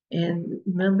 And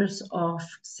numbers of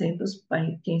samples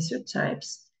by cancer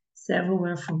types, several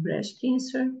were from breast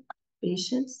cancer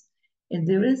patients, and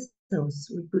the results,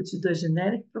 we put the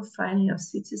genetic profiling of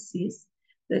CTCs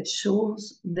that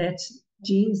shows that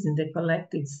genes in the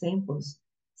collected samples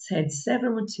had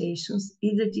several mutations,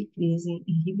 either decreasing,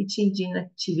 inhibiting gene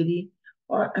activity,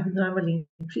 or abnormally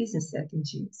increasing certain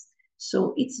genes.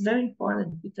 So it's very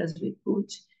important because we could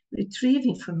retrieve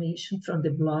information from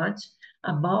the blood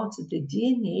about the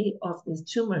DNA of the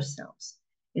tumor cells.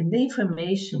 And the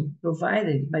information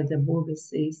provided by the above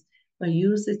assays were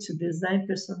used to design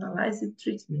personalized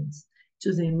treatments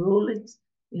to the enrolled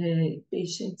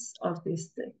patients of the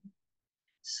study.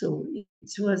 So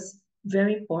it was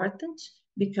very important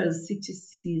because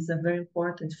CTCs are very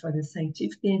important for the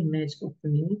scientific and medical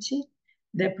community.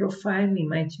 Their profiling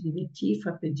might be the key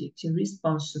for predicting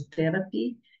response to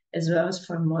therapy, as well as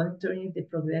for monitoring the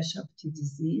progression of the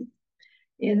disease.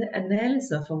 And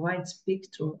analysis of a wide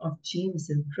spectrum of genes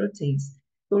and proteins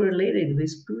correlated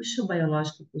with crucial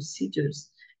biological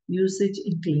procedures used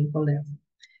in clinical level.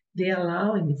 They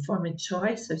allow an informed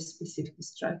choice of specific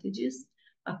strategies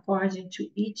according to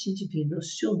each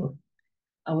individual's tumor.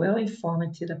 A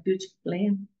well-informed therapeutic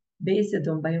plan based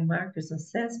on biomarkers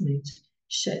assessment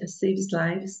saves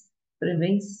lives,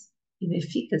 prevents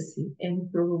inefficacy, and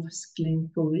improves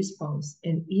clinical response,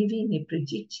 and even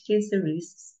predict cancer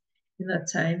risks in a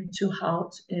time to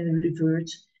halt and revert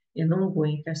an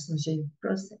ongoing carcinogenic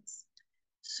process.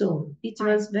 So it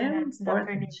was very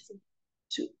important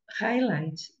to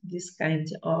highlight this kind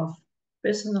of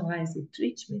personalized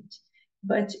treatment.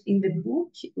 But in the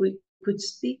book, we could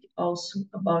speak also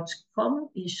about common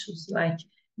issues like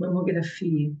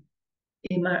mammography,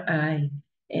 MRI,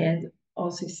 and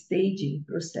also staging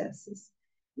processes.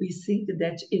 We think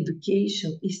that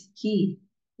education is key.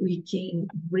 We can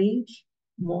bring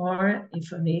more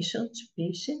information to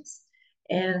patients,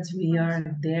 and we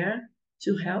are there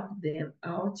to help them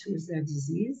out with their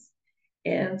disease.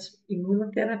 And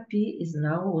immunotherapy is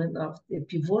now one of the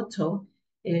pivotal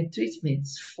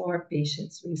treatments for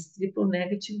patients with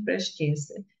triple-negative breast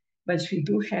cancer. But we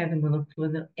do have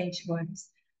monoclonal antibodies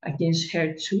against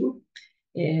HER2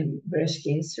 breast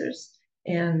cancers,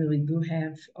 and we do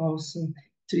have also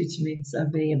treatments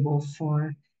available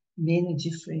for many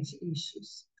different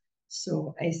issues.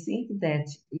 So I think that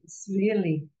it's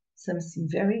really something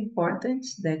very important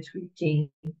that we can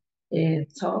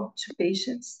talk to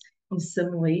patients in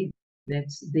some way that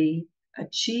they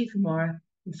achieve more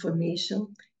information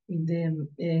in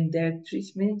their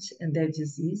treatment and their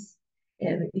disease.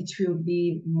 And it will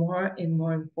be more and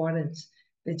more important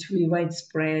that we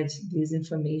widespread this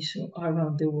information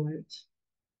around the world.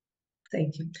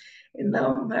 Thank you. And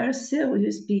now, Marcia, will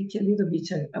you speak a little bit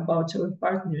about our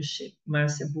partnership,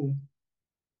 Marcia Bull?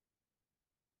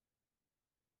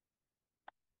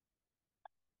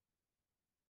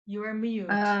 You are mute.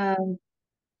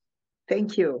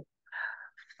 Thank you.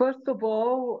 First of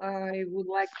all, I would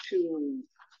like to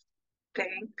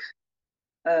thank,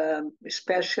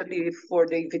 especially for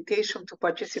the invitation to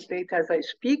participate as a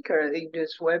speaker in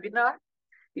this webinar.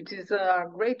 It is a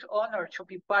great honor to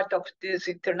be part of this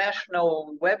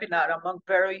international webinar among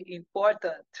very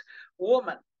important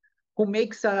women who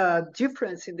makes a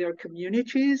difference in their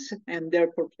communities and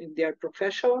in their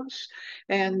professions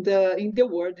and in the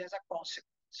world as a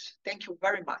consequence. Thank you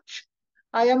very much.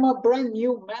 I am a brand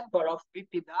new member of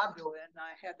BPW, and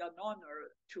I had an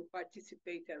honor to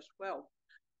participate as well,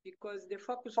 because the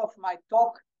focus of my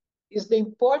talk is the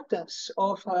importance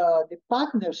of the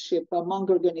partnership among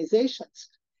organizations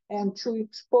and to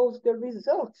expose the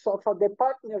results of the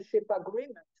partnership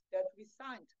agreement that we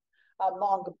signed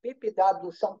among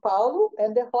BPW São Paulo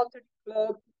and the Rotary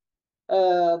Club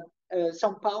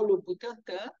São Paulo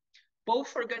Butantã.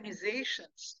 Both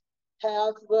organizations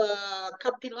have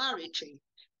capillarity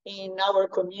in our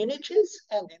communities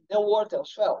and in the world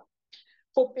as well.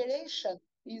 Cooperation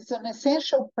is an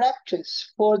essential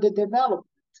practice for the development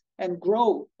and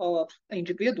growth of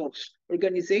individuals,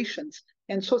 organizations,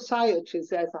 and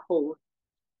societies as a whole.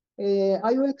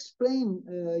 I will explain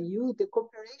you the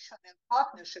cooperation and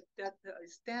partnership that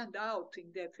stand out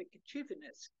in the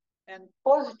effectiveness and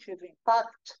positive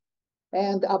impact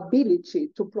and ability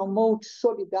to promote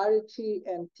solidarity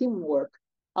and teamwork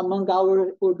among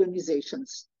our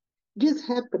organizations. This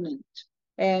happened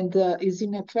and is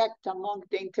in effect among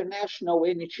the international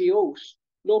NGOs,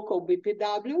 local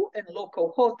BPW and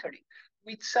local Rotary,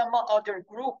 with some other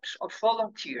groups of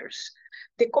volunteers.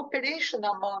 The cooperation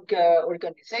among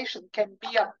organizations can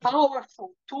be a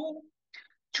powerful tool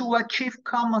to achieve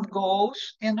common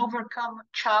goals and overcome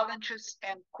challenges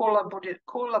and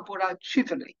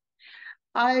collaboratively.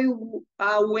 A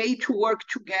way to work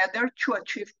together to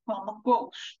achieve common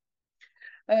goals.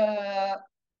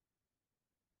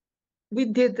 We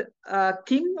did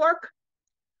teamwork.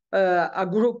 A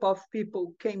group of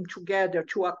people came together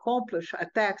to accomplish a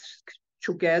task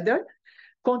together,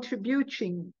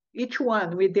 contributing each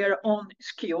one with their own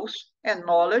skills and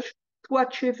knowledge to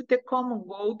achieve the common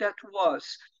goal that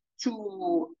was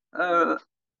to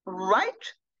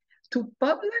write, to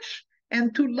publish,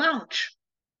 and to launch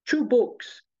 2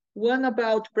 books, one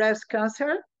about breast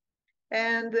cancer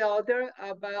and the other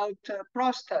about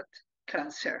prostate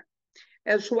cancer.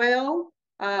 As well,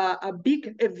 a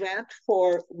big event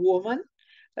for women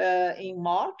in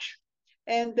March,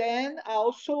 and then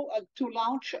also to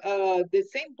launch the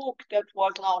same book that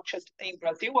was launched in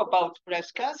Brazil about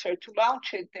breast cancer, to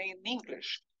launch it in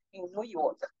English in New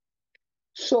York.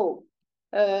 So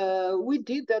we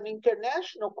did an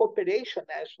international cooperation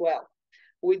as well,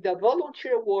 with the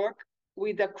volunteer work,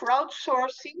 with the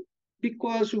crowdsourcing,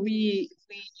 because we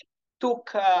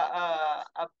took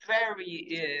a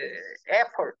very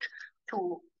effort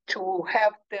to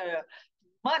have the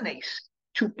monies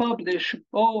to publish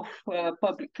both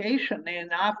publication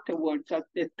and afterwards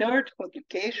the third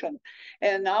publication,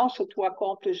 and also to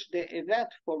accomplish the event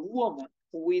for women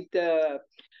with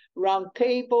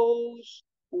roundtables,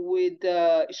 with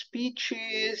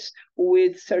speeches,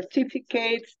 with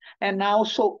certificates, and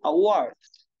also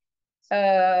awards.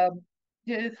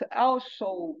 There's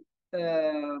also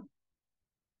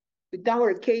with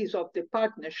our case of the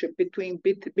partnership between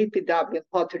BPW and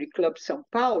Rotary Club São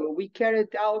Paulo, we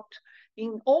carried out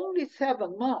in only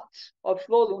 7 months of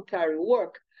voluntary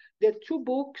work the 2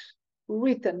 books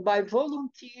written by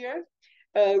volunteer,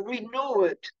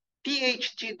 renowned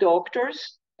PhD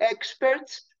doctors,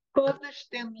 experts,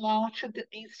 published and launched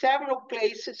in several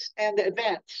places and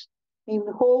events in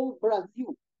whole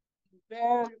Brazil, in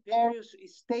various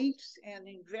states and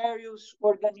in various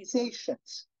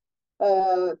organizations.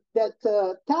 That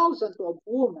thousands of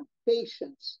women,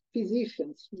 patients,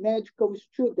 physicians, medical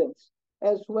students,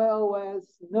 as well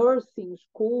as nursing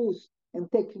schools and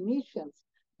technicians,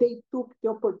 they took the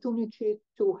opportunity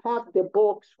to have the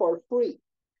books for free.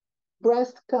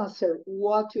 Breast cancer,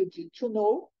 what you need to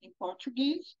know in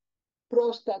Portuguese.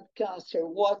 Prostate cancer,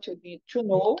 what you need to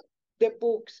know. The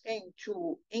books aim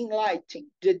to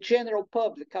enlighten the general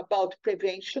public about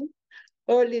prevention,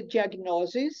 early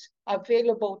diagnosis,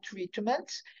 available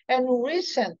treatments, and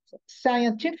recent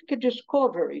scientific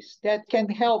discoveries that can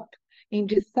help in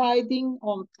deciding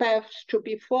on paths to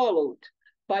be followed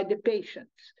by the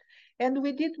patients. And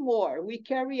we did more. We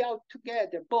carry out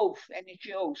together, both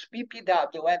NGOs,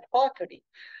 BPW and Rotary,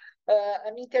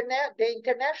 the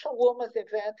International Women's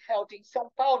Event held in São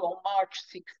Paulo on March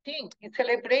 16 in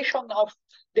celebration of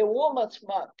the Women's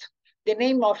Month. The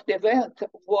name of the event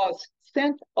was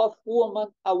Scent of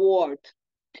Woman Award,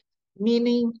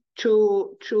 meaning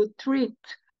to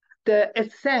treat the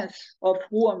essence of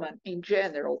woman in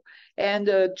general and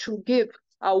to give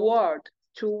award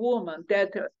to women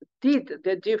that did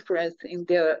the difference in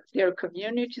their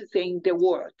communities and in the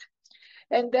world.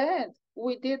 And then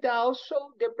we did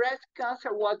also the breast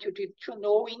cancer, what you need to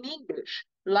know in English,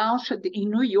 launched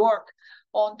in New York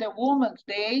on the Women's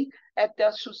Day at the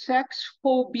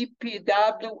successful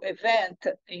BPW event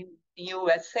in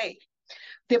USA.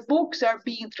 The books are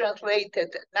being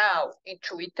translated now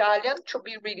into Italian to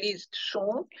be released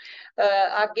soon.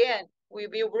 Again, we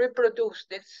will reproduce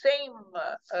the same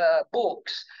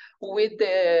books with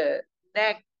the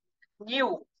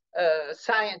new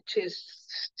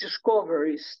scientists'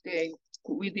 discoveries,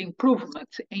 with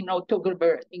improvements in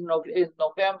October, in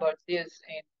November, this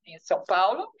in São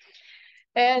Paulo.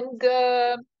 And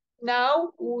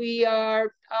now we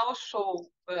are also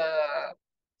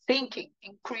thinking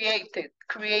in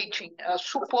creating a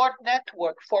support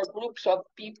network for groups of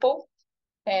people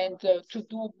and to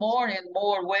do more and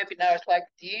more webinars like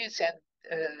this and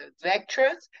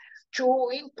lectures to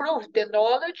improve the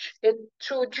knowledge and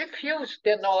to diffuse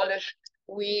the knowledge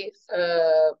we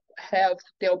have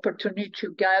the opportunity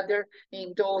to gather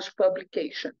in those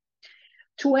publications.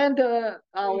 To end our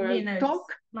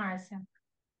talk, Marcia.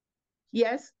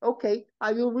 Yes, okay.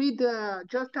 I will read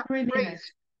just a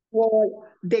phrase for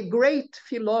the great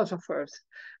philosophers,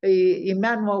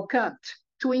 Immanuel Kant,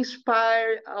 to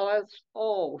inspire us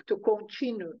all to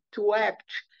continue to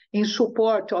act in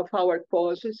support of our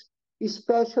causes,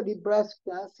 especially breast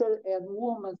cancer and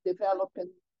women's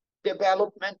development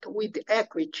with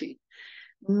equity.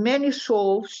 Many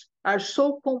souls are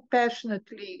so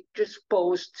compassionately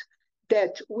disposed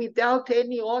that without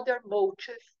any other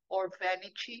motive or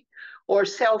vanity or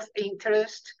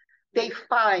self-interest, they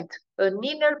find an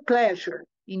inner pleasure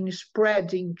in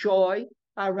spreading joy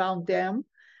around them,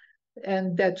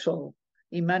 and that's all.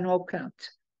 Immanuel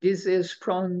Kant. This is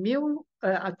from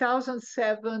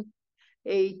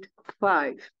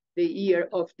 1785, the year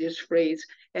of this phrase,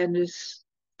 and is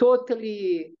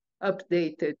totally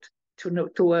updated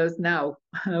to us now.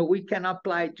 We can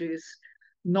apply this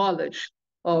knowledge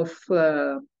of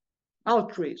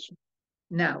altruism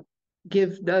now.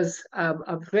 Gives us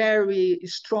a very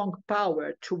strong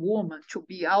power to women to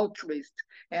be altruist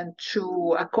and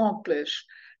to accomplish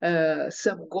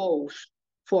some goals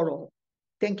for all.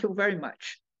 Thank you very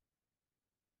much.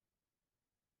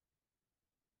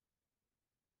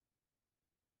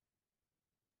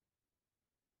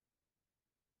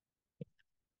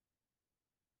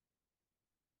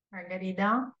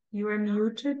 Margarida, you are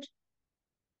muted.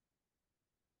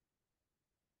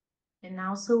 And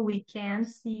also we can't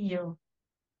see you.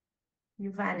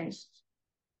 You vanished.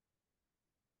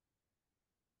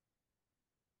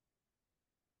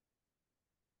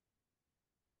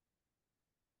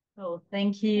 So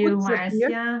thank you,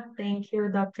 Marcia. Thank you,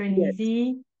 Dr.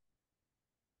 Nisi.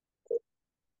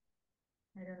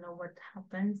 I don't know what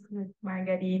happens with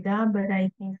Margarida, but I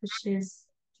think she's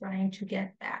trying to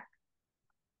get back.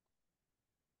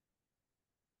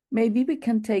 Maybe we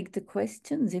can take the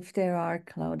questions if there are,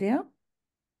 Claudia.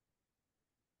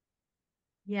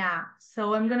 Yeah,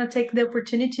 so I'm going to take the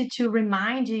opportunity to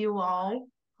remind you all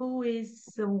who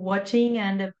is watching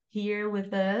and here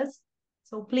with us.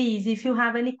 So please, if you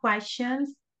have any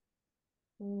questions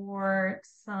or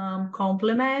some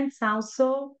compliments,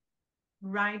 also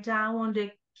write down on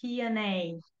the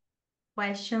Q&A,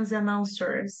 questions and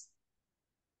answers.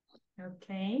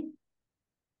 Okay.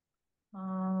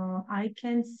 I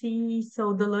can see,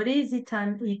 so Dolores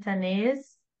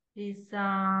Itanez is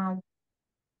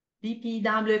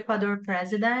BPW Ecuador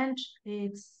president.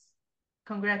 It's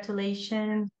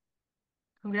congratulating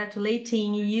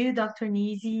you, Dr.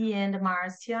 Nisi and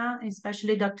Marcia,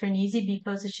 especially Dr. Nisi,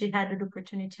 because she had the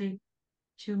opportunity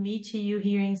to meet you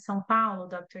here in São Paulo,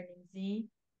 Dr. Nisi.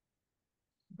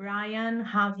 Brian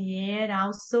Javier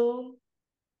also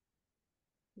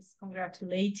is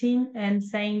congratulating and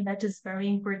saying that is very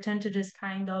important to this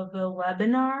kind of a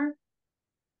webinar.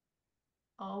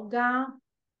 Olga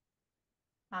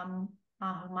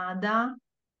Ahmada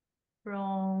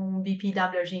from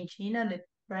BPW Argentina, the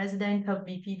president of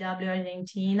BPW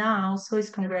Argentina, also is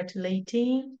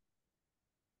congratulating.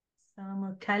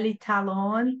 Some Kelly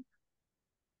Talon,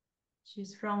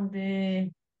 she's from the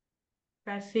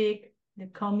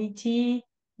committee,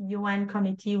 UN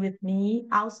committee with me.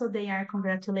 Also, they are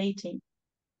congratulating.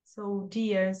 So,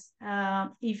 dears,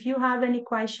 if you have any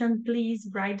question, please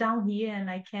write down here and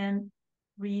I can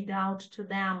read out to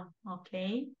them,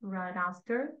 okay? Right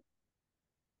after.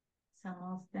 Some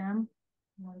of them.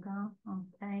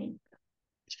 Okay.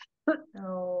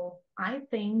 So, I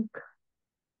think,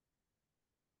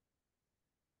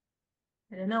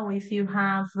 I don't know if you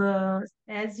have,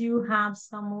 as you have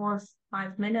some more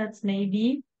 5 minutes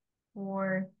maybe,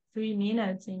 or 3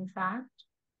 minutes in fact.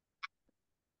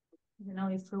 You know,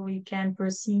 if we can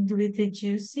proceed with the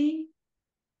juicy,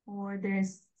 or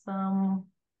there's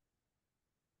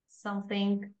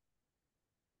something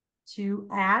to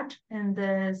add in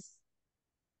this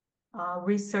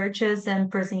researches and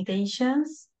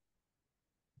presentations.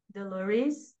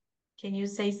 Dolores, can you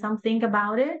say something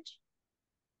about it?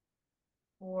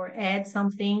 Or add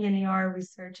something in your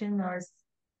researching or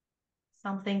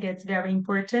something that's very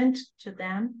important to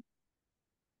them?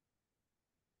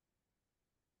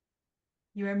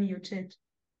 You are muted.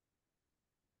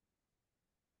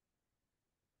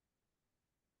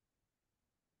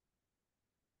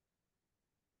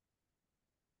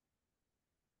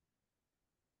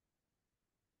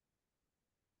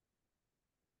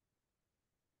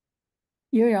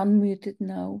 You're unmuted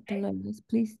now, Dolores,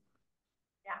 please.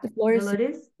 Yeah, The floor is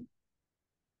Dolores?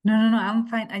 No, I'm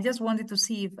fine. I just wanted to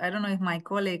see if, I don't know if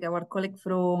our colleague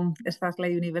from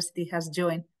Sparklight University has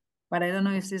joined, but I don't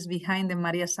know if she's behind the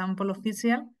Maria Sample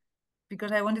official,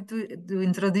 because I wanted to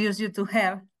introduce you to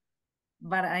her,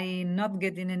 but I'm not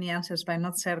getting any answers, but I'm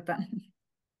not certain.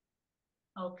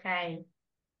 Okay.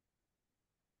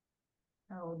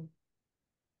 So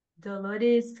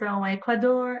Dolores from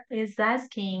Ecuador is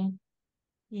asking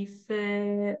if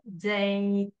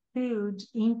they could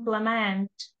implement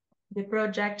the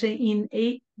project in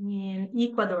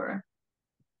Ecuador.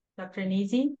 Dr.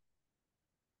 Nisi?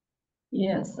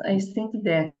 Yes, I think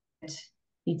that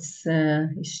it's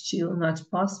still not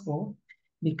possible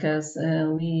because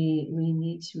we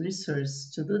need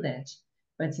resources to do that.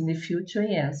 But in the future,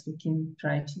 yes, we can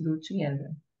try to do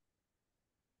together.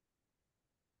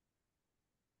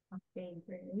 Okay,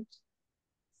 great.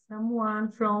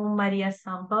 Someone from Maria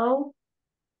Sample.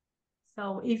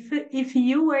 So if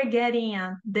you were getting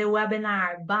the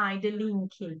webinar by the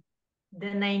link,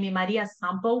 the name Maria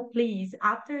Sample, please,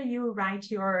 after you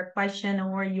write your question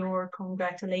or your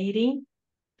congratulating,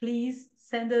 please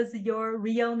send us your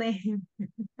real name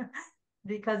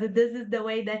because this is the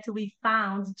way that we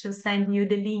found to send you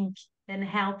the link and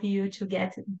help you to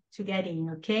get in,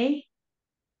 okay?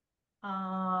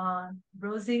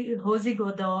 Rosie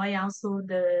Godoy, also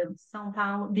the São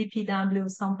Paulo BPW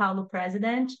São Paulo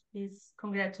president, is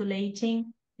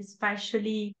congratulating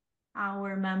especially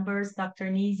our members, Dr.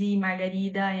 Nisi,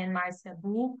 Margarida, and Marcia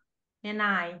Bu, and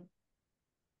I'm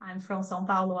from São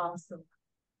Paulo also.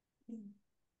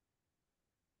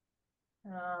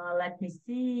 Let me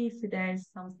see if there's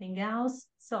something else.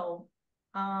 So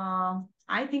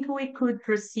I think we could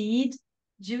proceed.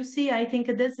 Juicy, I think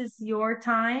this is your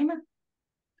time.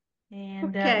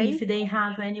 And Okay. if they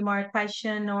have any more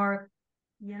question or,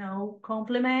 you know,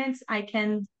 compliments, I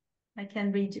can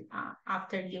read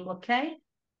after you, okay?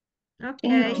 Can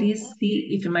you Okay. please see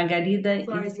if Margarida The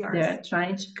floor is is yours. there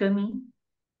trying to come in?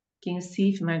 Can you see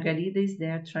if Margarida is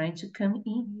there trying to come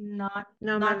in? Not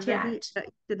yet.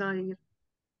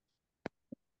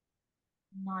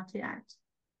 Not yet.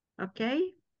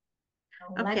 Okay.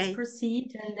 So let's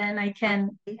proceed, and then I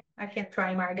can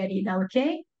try Margarida,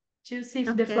 okay?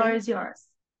 Joseph, the floor is yours.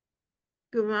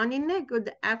 Good morning,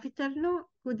 good afternoon,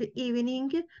 good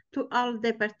evening to all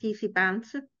the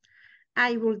participants.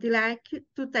 I would like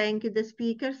to thank the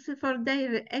speakers for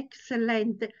their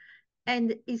excellent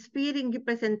and inspiring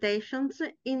presentations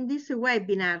in this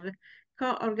webinar,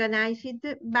 co-organized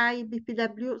by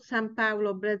BPW São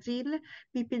Paulo, Brazil,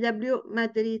 BPW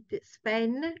Madrid,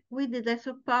 Spain, with the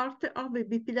support of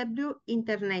BPW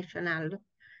International.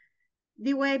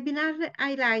 The webinar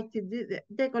highlighted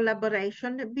the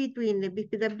collaboration between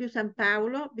BPW São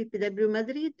Paulo, BPW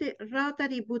Madrid,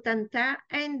 Rotary Butantã,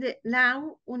 and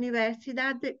now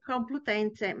Universidad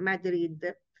Complutense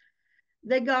Madrid.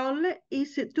 The goal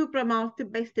is to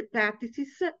promote best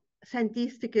practices,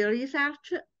 scientific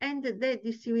research, and the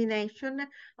dissemination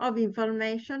of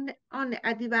information on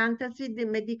advanced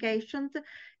medications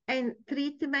and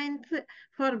treatments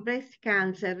for breast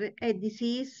cancer, a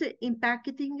disease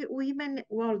impacting women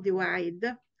worldwide. They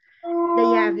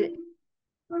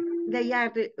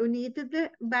are united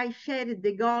by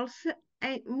shared goals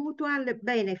and mutual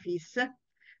benefits.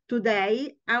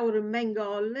 Today, our main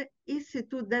goal is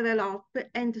to develop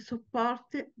and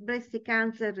support breast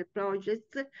cancer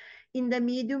projects in the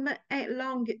medium and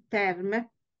long term.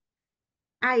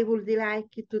 I would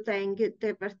like to thank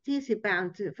the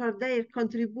participants for their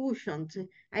contributions,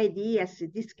 ideas,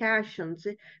 discussions.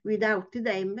 Without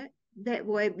them,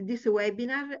 this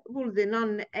webinar would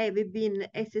not have been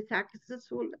as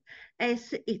successful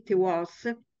as it was.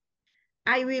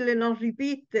 I will not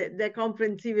repeat the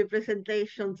comprehensive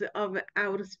presentations of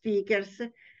our speakers.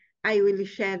 I will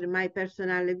share my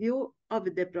personal view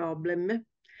of the problem.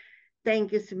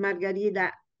 Thanks,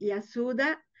 Margarida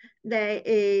Yasuda.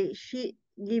 She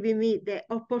gave me the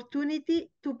opportunity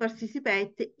to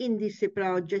participate in this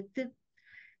project.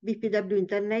 BPW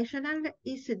International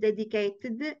is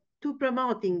dedicated to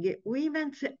promoting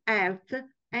women's health,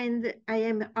 and I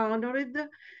am honored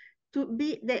to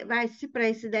be the Vice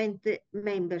President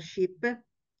membership.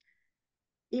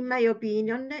 In my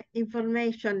opinion,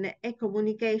 information and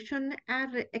communication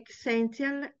are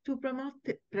essential to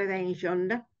promote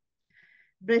prevention.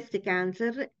 Breast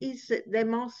cancer is the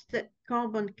most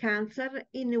common cancer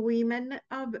in women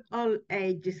of all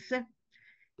ages.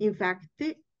 In fact,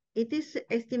 it is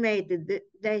estimated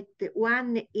that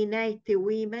 1 in 8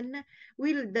 women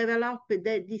will develop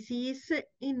the disease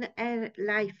in her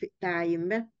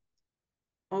lifetime.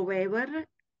 However,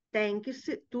 thanks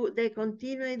to the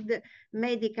continued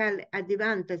medical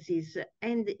advances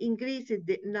and increased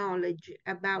knowledge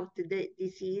about the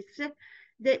disease,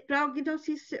 the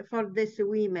prognosis for these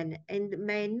women and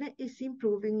men is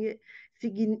improving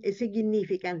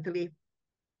significantly.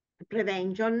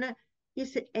 Prevention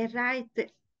is a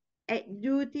right, a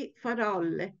duty for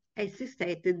all, as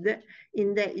stated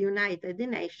in the United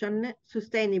Nations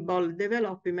Sustainable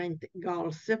Development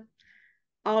Goals.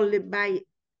 Only by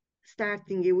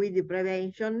starting with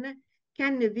prevention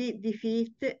can we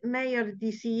defeat major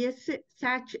diseases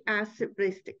such as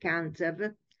breast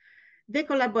cancer. The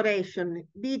collaboration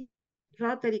between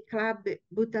Rotary Club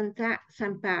Butantã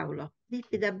São Paulo,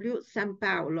 BPW São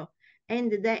Paulo,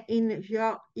 and the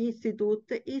NGO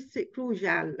Institute is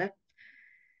crucial.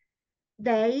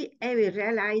 They have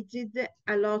realized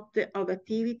a lot of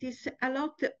activities, a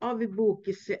lot of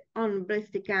books on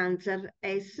breast cancer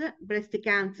as breast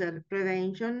cancer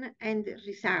prevention and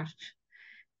research.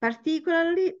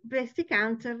 Particularly breast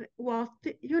cancer, what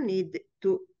you need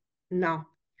to know.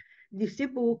 This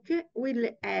book will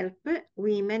help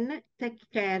women take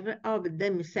care of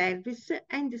themselves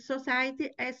and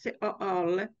society as a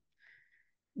whole.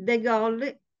 The goal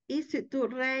is to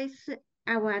raise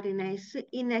awareness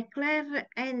in a clear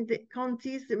and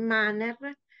concise manner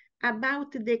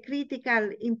about the critical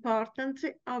importance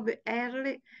of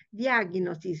early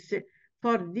diagnosis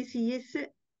for disease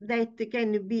that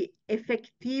can be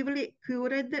effectively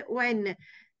cured when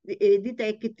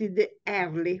detected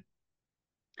early.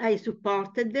 I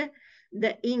supported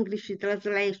the English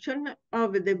translation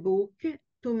of the book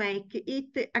to make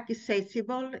it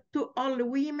accessible to all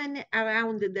women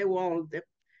around the world.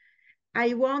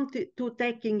 I want to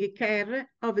take care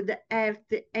of the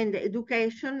health and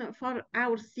education for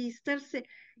our sisters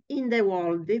in the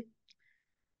world.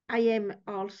 I am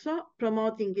also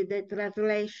promoting the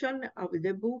translation of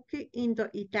the book into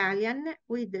Italian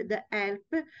with the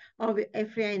help of a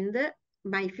friend,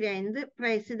 my friend,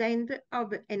 president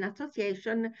of an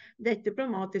association that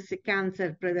promotes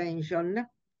cancer prevention.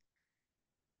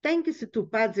 Thanks to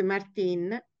Paz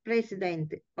Martin,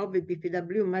 President of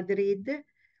bpw Madrid,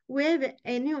 we have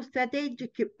a new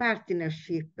strategic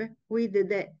partnership with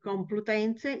the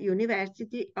Complutense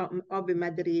University of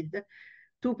Madrid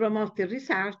to promote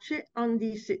research on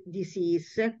this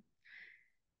disease.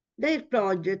 Their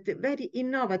project, very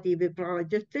innovative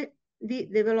project, the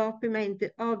development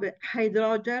of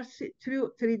hydrogels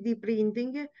through 3D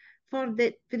printing for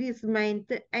the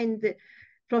treatment and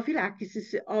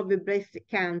prophylaxis of breast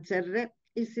cancer,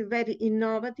 is very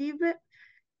innovative.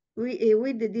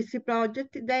 With this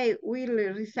project, they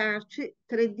will research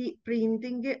 3D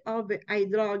printing of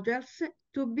hydrogels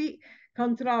to be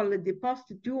controlled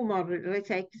post-tumor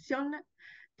resection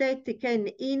that can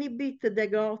inhibit the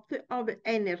growth of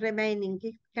any remaining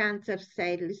cancer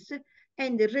cells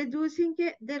and reducing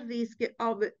the risk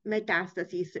of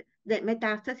metastasis. The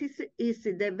metastasis is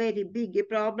the very big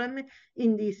problem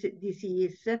in this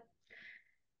disease.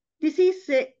 This is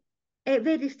a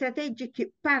very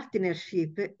strategic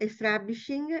partnership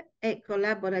establishing a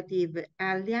collaborative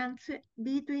alliance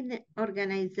between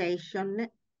organizations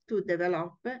to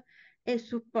develop and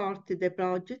support the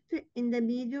project in the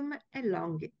medium and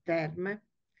long term.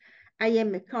 I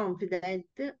am confident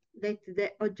that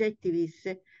the objectives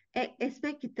and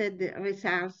expected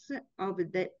results of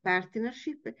the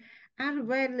partnership are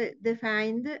well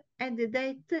defined and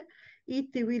that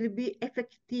it will be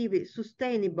effective,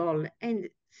 sustainable, and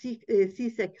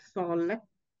successful.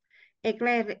 A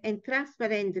clear and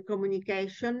transparent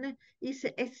communication is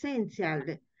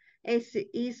essential, as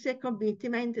is a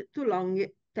commitment to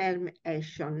long-term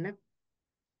action.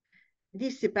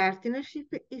 This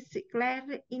partnership is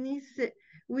clear in its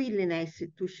willingness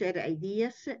to share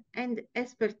ideas and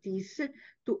expertise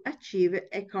to achieve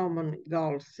a common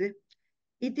goals.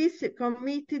 It is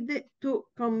committed to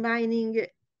combining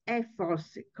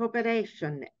efforts,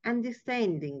 cooperation,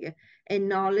 understanding, and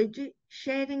knowledge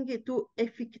sharing to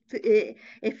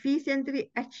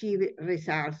efficiently achieve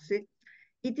results.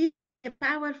 It is a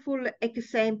powerful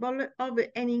example of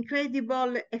an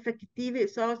incredible effective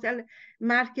social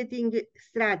marketing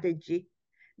strategy.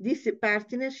 This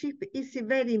partnership is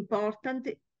very important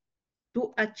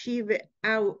to achieve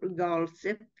our goals.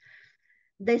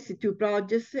 These two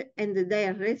projects and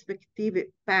their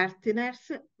respective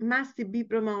partners must be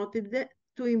promoted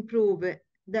to improve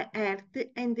the health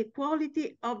and the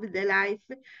quality of the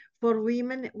life for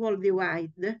women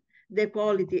worldwide. The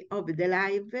quality of the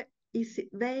life is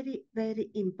very,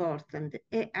 very important.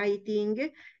 And I think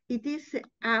it is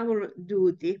our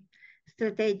duty.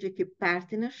 Strategic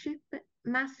partnership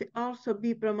must also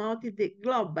be promoted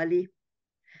globally.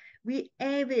 We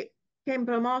can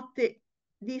promote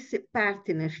this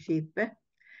partnership.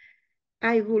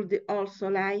 I would also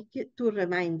like to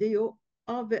remind you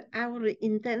of our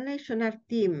international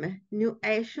team, New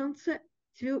Actions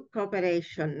through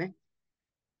Cooperation.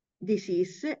 This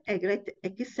is a great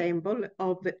example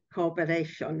of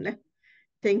cooperation.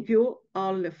 Thank you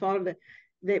all for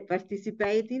the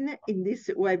participating in this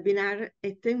webinar,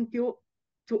 and thank you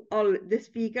to all the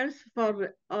speakers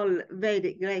for all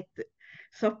very great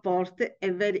support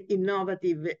and very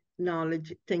innovative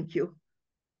knowledge. Thank you.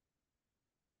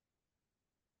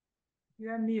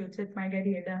 You are muted,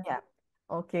 Margarida. Yeah,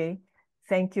 okay.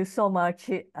 Thank you so much,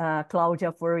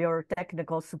 Claudia, for your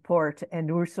technical support, and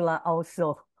Ursula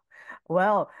also.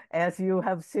 Well, as you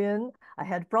have seen, I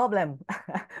had problem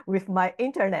with my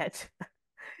internet.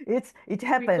 It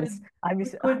happens. We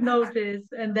could notice,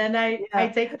 and then I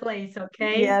take place,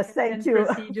 okay? Yes, thank you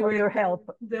for your help.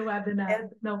 The webinar, and,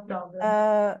 no problem.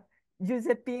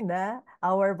 Giuseppina,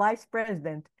 our vice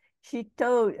president, she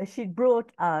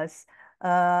brought us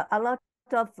a lot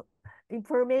of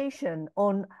information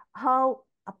on how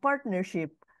a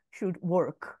partnership should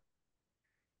work.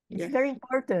 It's very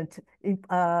important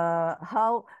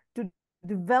how to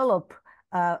develop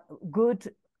a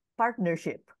good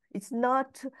partnership. It's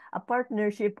not a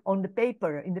partnership on the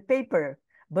paper,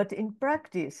 but in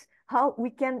practice, how we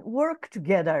can work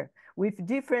together with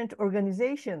different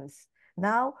organizations.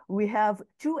 Now we have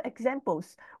two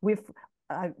examples with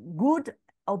a good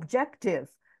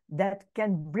objective that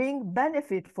can bring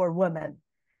benefit for women.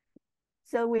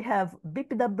 So we have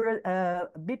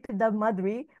bpw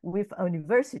Madrid with a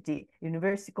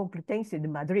University Complutense de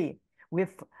Madrid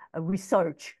with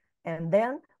research. And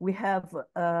then we have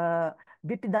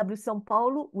bpw São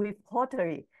Paulo with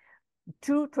Rotary,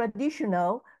 two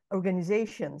traditional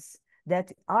organizations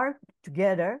that are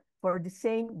together for the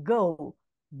same goal,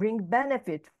 bring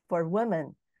benefit for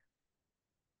women,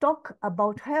 talk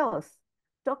about health,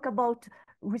 talk about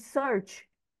research,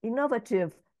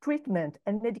 innovative treatment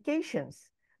and medications.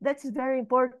 That's very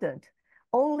important.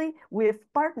 only with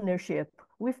partnership,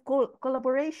 with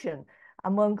collaboration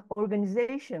among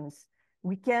organizations,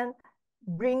 we can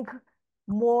bring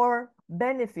more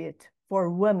benefit for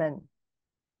women.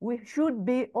 We should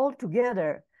be all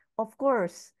together. Of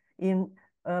course, in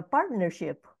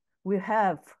partnership, we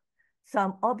have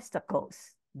some obstacles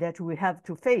that we have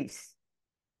to face.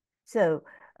 So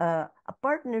a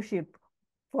partnership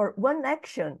for one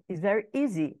action is very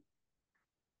easy.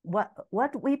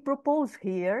 What we propose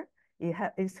here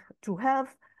is to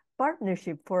have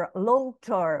partnership for long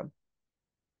term,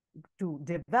 to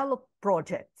develop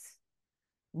projects,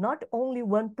 not only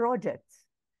one project,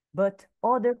 but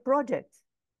other projects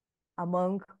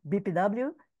among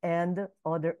BPW and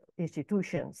other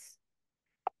institutions.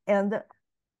 And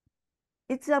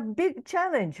it's a big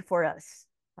challenge for us.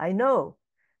 I know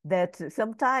that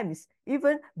sometimes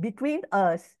even between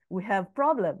us, we have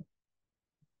problem.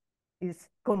 Is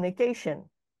communication.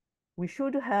 We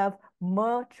should have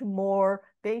much more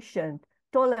patient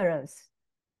tolerance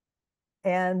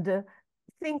and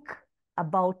think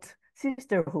about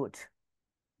sisterhood.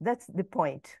 That's the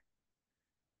point.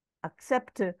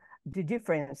 Accept the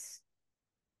difference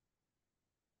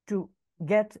to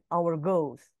get our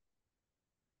goals.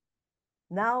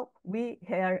 Now we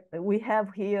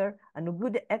have here a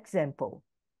good example,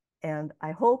 and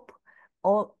I hope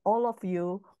all of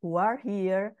you who are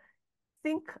here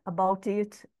think about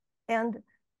it and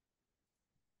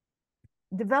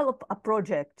develop a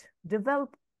project,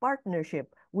 develop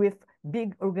partnership with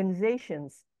big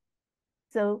organizations.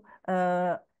 So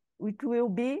it will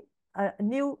be a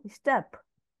new step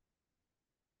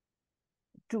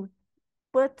to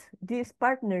put this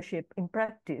partnership in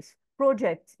practice,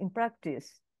 projects in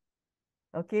practice.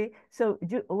 Okay, so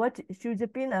what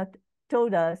Josepina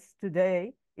told us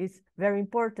today is very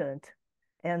important.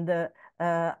 And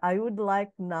I would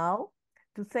like now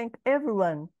to thank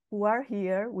everyone who are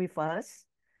here with us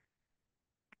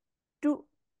to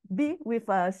be with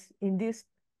us in this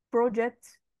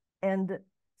project. And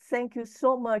thank you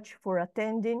so much for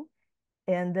attending,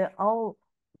 and all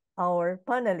our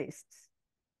panelists,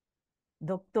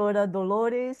 Dr.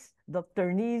 Dolores,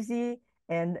 Dr. Nisi,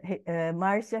 and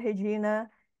Marcia Regina,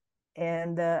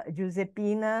 and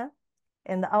Josepina,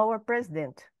 and our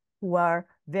president, who are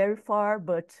very far,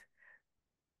 but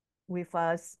with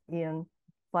us in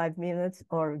 5 minutes,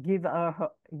 or give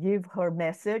her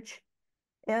message.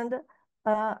 And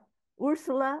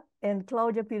Ursula and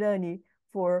Claudia Pirani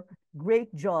for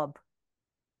great job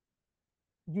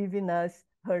giving us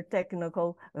her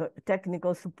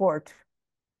technical support.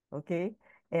 Okay,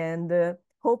 and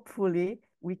hopefully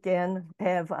we can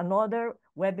have another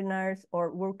webinars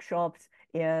or workshops,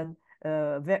 and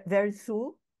very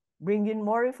soon, bringing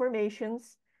more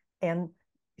informations and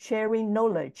sharing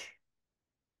knowledge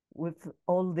with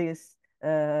all these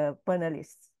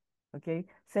panelists. Okay,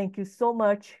 thank you so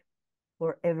much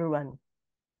for everyone,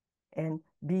 and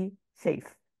be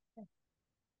safe.